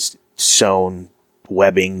chains, sewn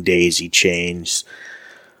webbing daisy chains,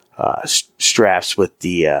 straps with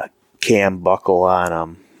the cam buckle on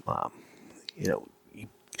them.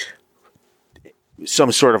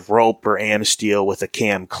 Some sort of rope or Amsteel with a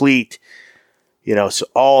cam cleat. So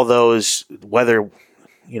all those,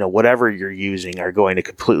 whatever you're using are going to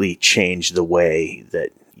completely change the way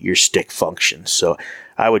that your stick functions. So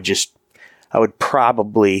I would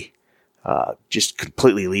probably just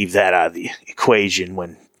completely leave that out of the equation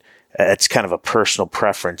when it's kind of a personal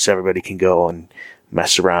preference. Everybody can go and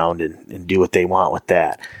mess around and do what they want with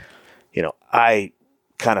that. I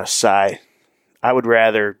kind of I would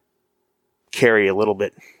rather carry a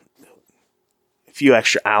few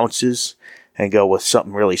extra ounces and go with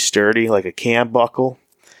something really sturdy like a cam buckle.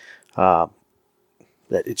 That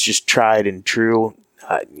it's just tried and true.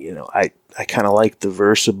 I kind of like the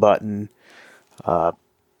Versa button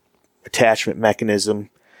attachment mechanism.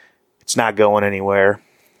 It's not going anywhere.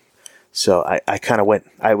 So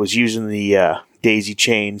I was using the daisy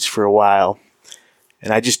chains for a while,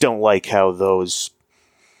 and I just don't like how those,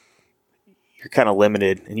 you're kind of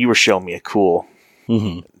limited, and you were showing me a cool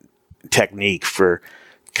technique for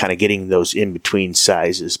kind of getting those in between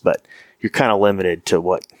sizes, but you're kind of limited to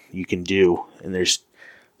what you can do. And there's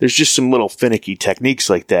just some little finicky techniques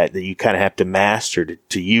like that you kind of have to master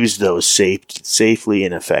to use those safely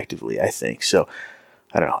and effectively, I think. So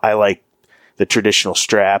I don't know. I like the traditional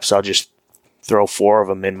straps. I'll just throw 4 of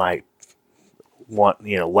them in my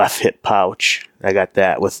left hip pouch. I got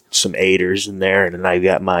that with some aiders in there, and then I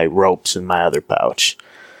got my ropes in my other pouch.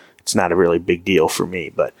 It's not a really big deal for me,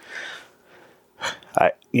 but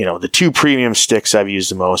the 2 premium sticks I've used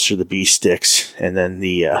the most are the B sticks and then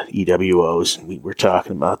the EWOs. We were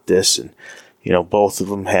talking about this, and both of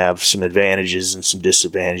them have some advantages and some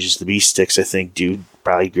disadvantages. The B sticks, I think, do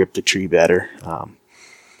probably grip the tree better.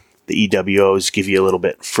 The EWOs give you a little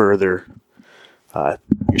bit further. Your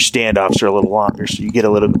standoffs are a little longer, so you get a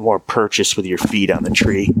little bit more purchase with your feet on the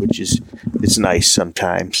tree, which it's nice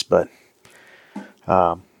sometimes. But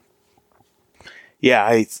I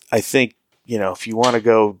think if you want to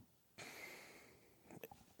go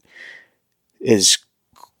as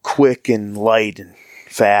quick and light and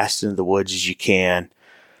fast into the woods as you can,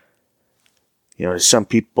 to some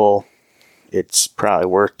people, it's probably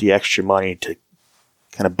worth the extra money to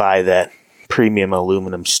kind of buy that premium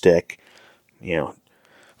aluminum stick.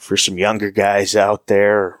 for some younger guys out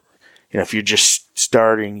there, if you're just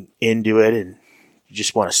starting into it and you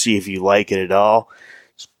just want to see if you like it at all,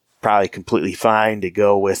 it's probably completely fine to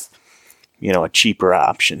go with, a cheaper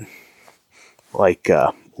option like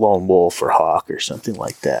Lone Wolf or Hawk or something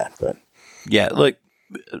like that. But yeah, look,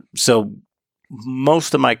 so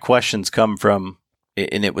most of my questions come from,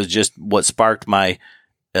 and it was just what sparked my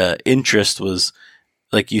interest was,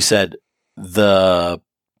 like you said,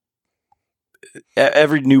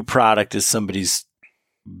 every new product is somebody's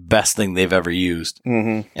best thing they've ever used.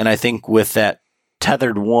 Mm-hmm. And I think with that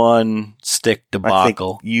tethered one stick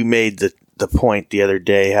debacle, I think you made the point the other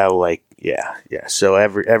day how so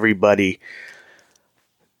everybody,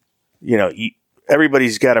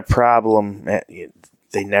 everybody's got a problem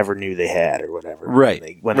they never knew they had or whatever,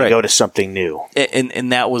 right? When they go to something new,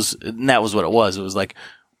 and that was what it was. It was like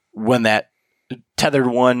when that tethered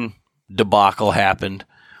one debacle happened,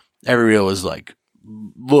 everybody was like,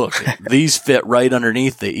 look, these fit right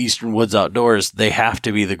underneath the Eastern Woods Outdoors. They have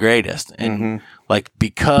to be the greatest. And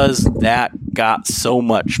because that got so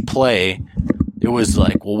much play, it was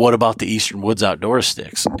like, well, what about the Eastern Woods Outdoor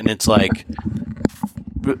sticks? And it's like,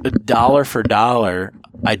 dollar for dollar,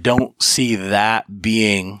 I don't see that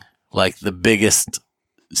being like the biggest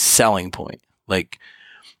selling point. Like,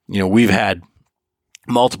 we've had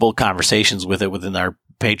multiple conversations with it within our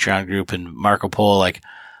Patreon group and Marco Polo, like,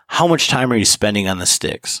 how much time are you spending on the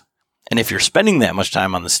sticks? And if you're spending that much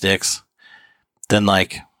time on the sticks, then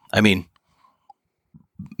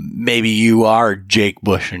maybe you are Jake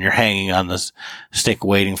Bush and you're hanging on this stick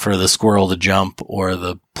waiting for the squirrel to jump or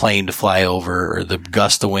the plane to fly over or the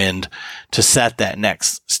gust of wind to set that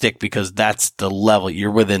next stick, because that's the level.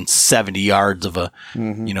 You're within 70 yards of a,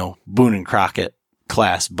 Boone and Crockett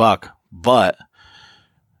class buck. But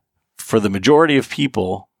for the majority of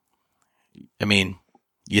people,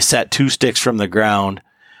 you set 2 sticks from the ground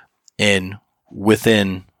and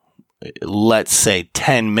within, let's say,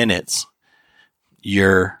 10 minutes,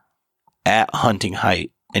 you're at hunting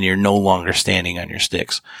height and you're no longer standing on your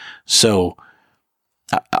sticks. So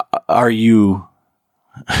are you,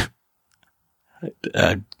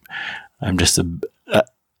 I'm just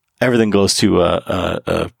everything goes to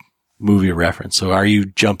a movie reference. So are you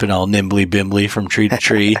jumping all nimbly bimbly from tree to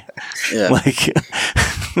tree? Yeah.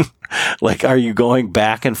 Like, are you going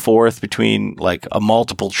back and forth between like a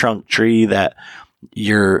multiple trunk tree that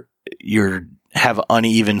you're have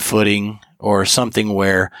uneven footing, or something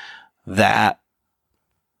where that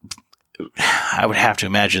I would have to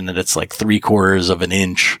imagine that it's like 3/4 of an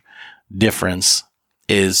inch difference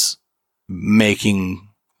is making,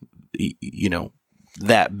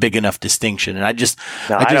 that big enough distinction. And I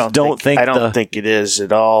don't think it is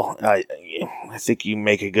at all. I think you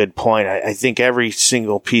make a good point. I think every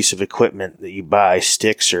single piece of equipment that you buy,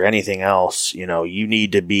 sticks or anything else, you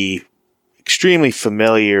need to be extremely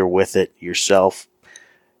familiar with it yourself,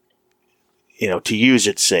 to use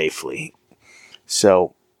it safely.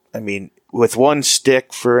 So, with one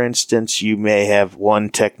stick, for instance, you may have one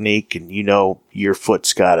technique and your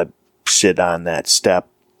foot's got to sit on that step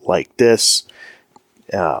like this.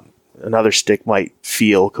 Another stick might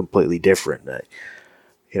feel completely different.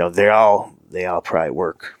 They all probably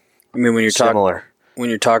work. When you're similar. When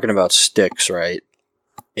you're talking about sticks, right?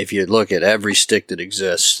 If you look at every stick that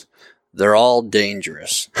exists, they're all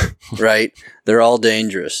dangerous, right? They're all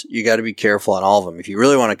dangerous. You got to be careful on all of them. If you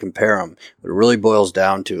really want to compare them, what it really boils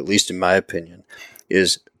down to, at least in my opinion,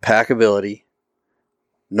 is packability,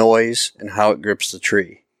 noise, and how it grips the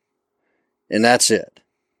tree. And that's it.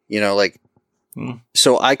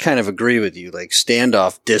 So I kind of agree with you, like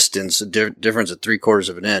standoff distance, difference of 3/4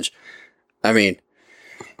 of an inch. I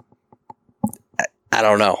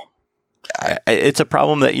don't know. It's a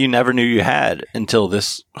problem that you never knew you had until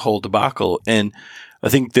this whole debacle. And I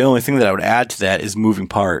think the only thing that I would add to that is moving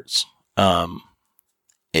parts.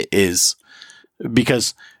 It is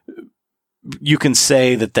because you can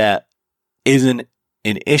say that isn't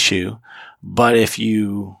an issue, but if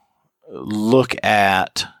you look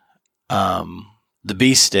at the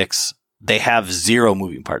beast sticks, they have 0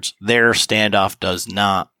 moving parts. Their standoff does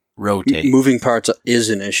not rotate. Moving parts is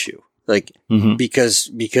an issue. Because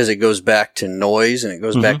it goes back to noise and it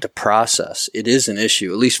goes back to process. It is an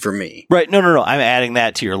issue, at least for me. Right. No. I'm adding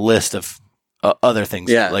that to your list of other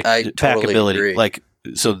things. Yeah, like I packability. Totally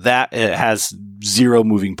agree. So that it has 0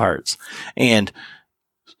 moving parts. And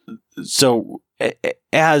so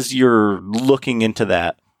as you're looking into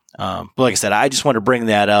that, like I said, I just want to bring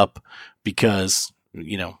that up because,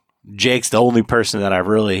 Jake's the only person that I've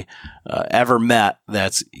really ever met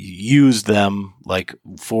that's used them like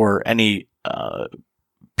for any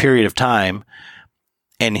period of time,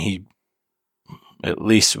 and he at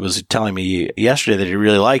least was telling me yesterday that he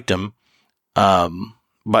really liked them.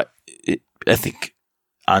 But I think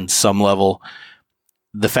on some level,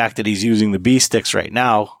 the fact that he's using the B sticks right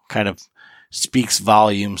now kind of speaks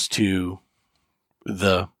volumes to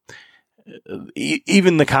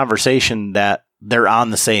even the conversation that they're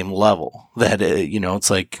on the same level. That it's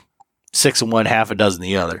like 6 of one, half a dozen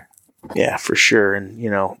the other. Yeah, for sure. And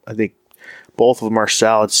I think both of them are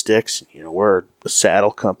solid sticks. We're a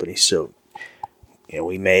saddle company, so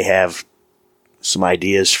we may have some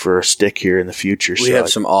ideas for a stick here in the future. We have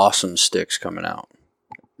some awesome sticks coming out.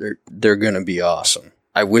 They're going to be awesome.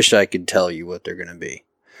 I wish I could tell you what they're going to be,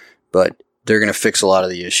 but they're going to fix a lot of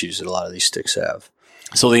the issues that a lot of these sticks have.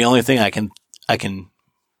 So the only thing I can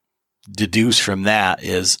deduce from that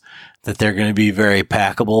is that they're going to be very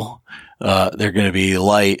packable. They're going to be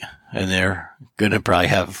light, and they're going to probably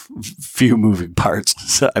have few moving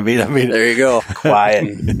parts. So I mean, there you go, quiet.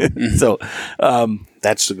 So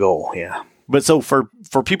that's the goal. Yeah. But so for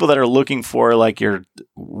people that are looking for like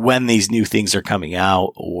when these new things are coming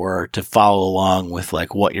out, or to follow along with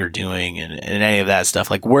like what you're doing and any of that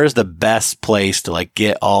stuff, like where's the best place to like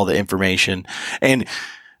get all the information? And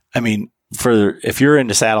I mean, if you're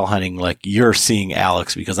into saddle hunting, like you're seeing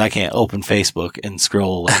Alex, because I can't open Facebook and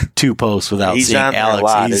scroll like 2 posts without seeing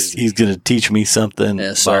Alex. He's going to teach me something.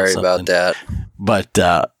 Yeah, sorry about that. But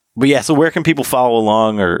yeah, so where can people follow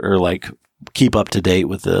along or like keep up to date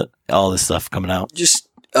with all this stuff coming out? Just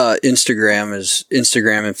Instagram and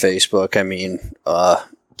Facebook. I mean,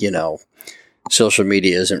 social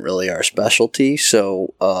media isn't really our specialty,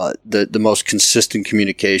 so the most consistent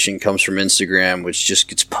communication comes from Instagram, which just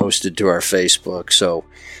gets posted to our Facebook. So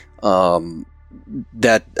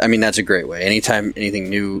that's a great way. Anytime anything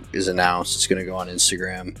new is announced, it's going to go on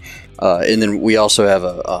Instagram, and then we also have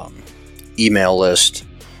a email list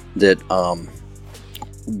that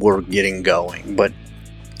we're getting going, but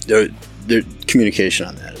there's communication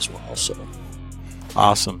on that as well. So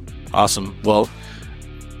awesome. Well,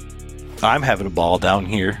 I'm having a ball down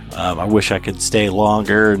here. I wish I could stay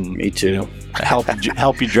longer and me too.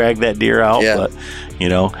 Help you drag that deer out. Yeah. But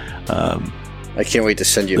I can't wait to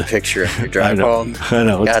send you a picture of your drive home. I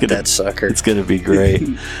know. Got that sucker. It's going to be great.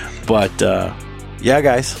 But yeah,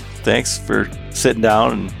 guys, thanks for sitting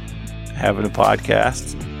down and having a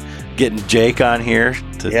podcast. Getting Jake on here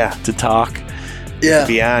to talk. Yeah.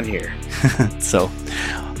 Be on here. So,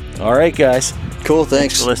 all right, guys. Cool.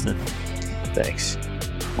 Thanks for listening. Thanks.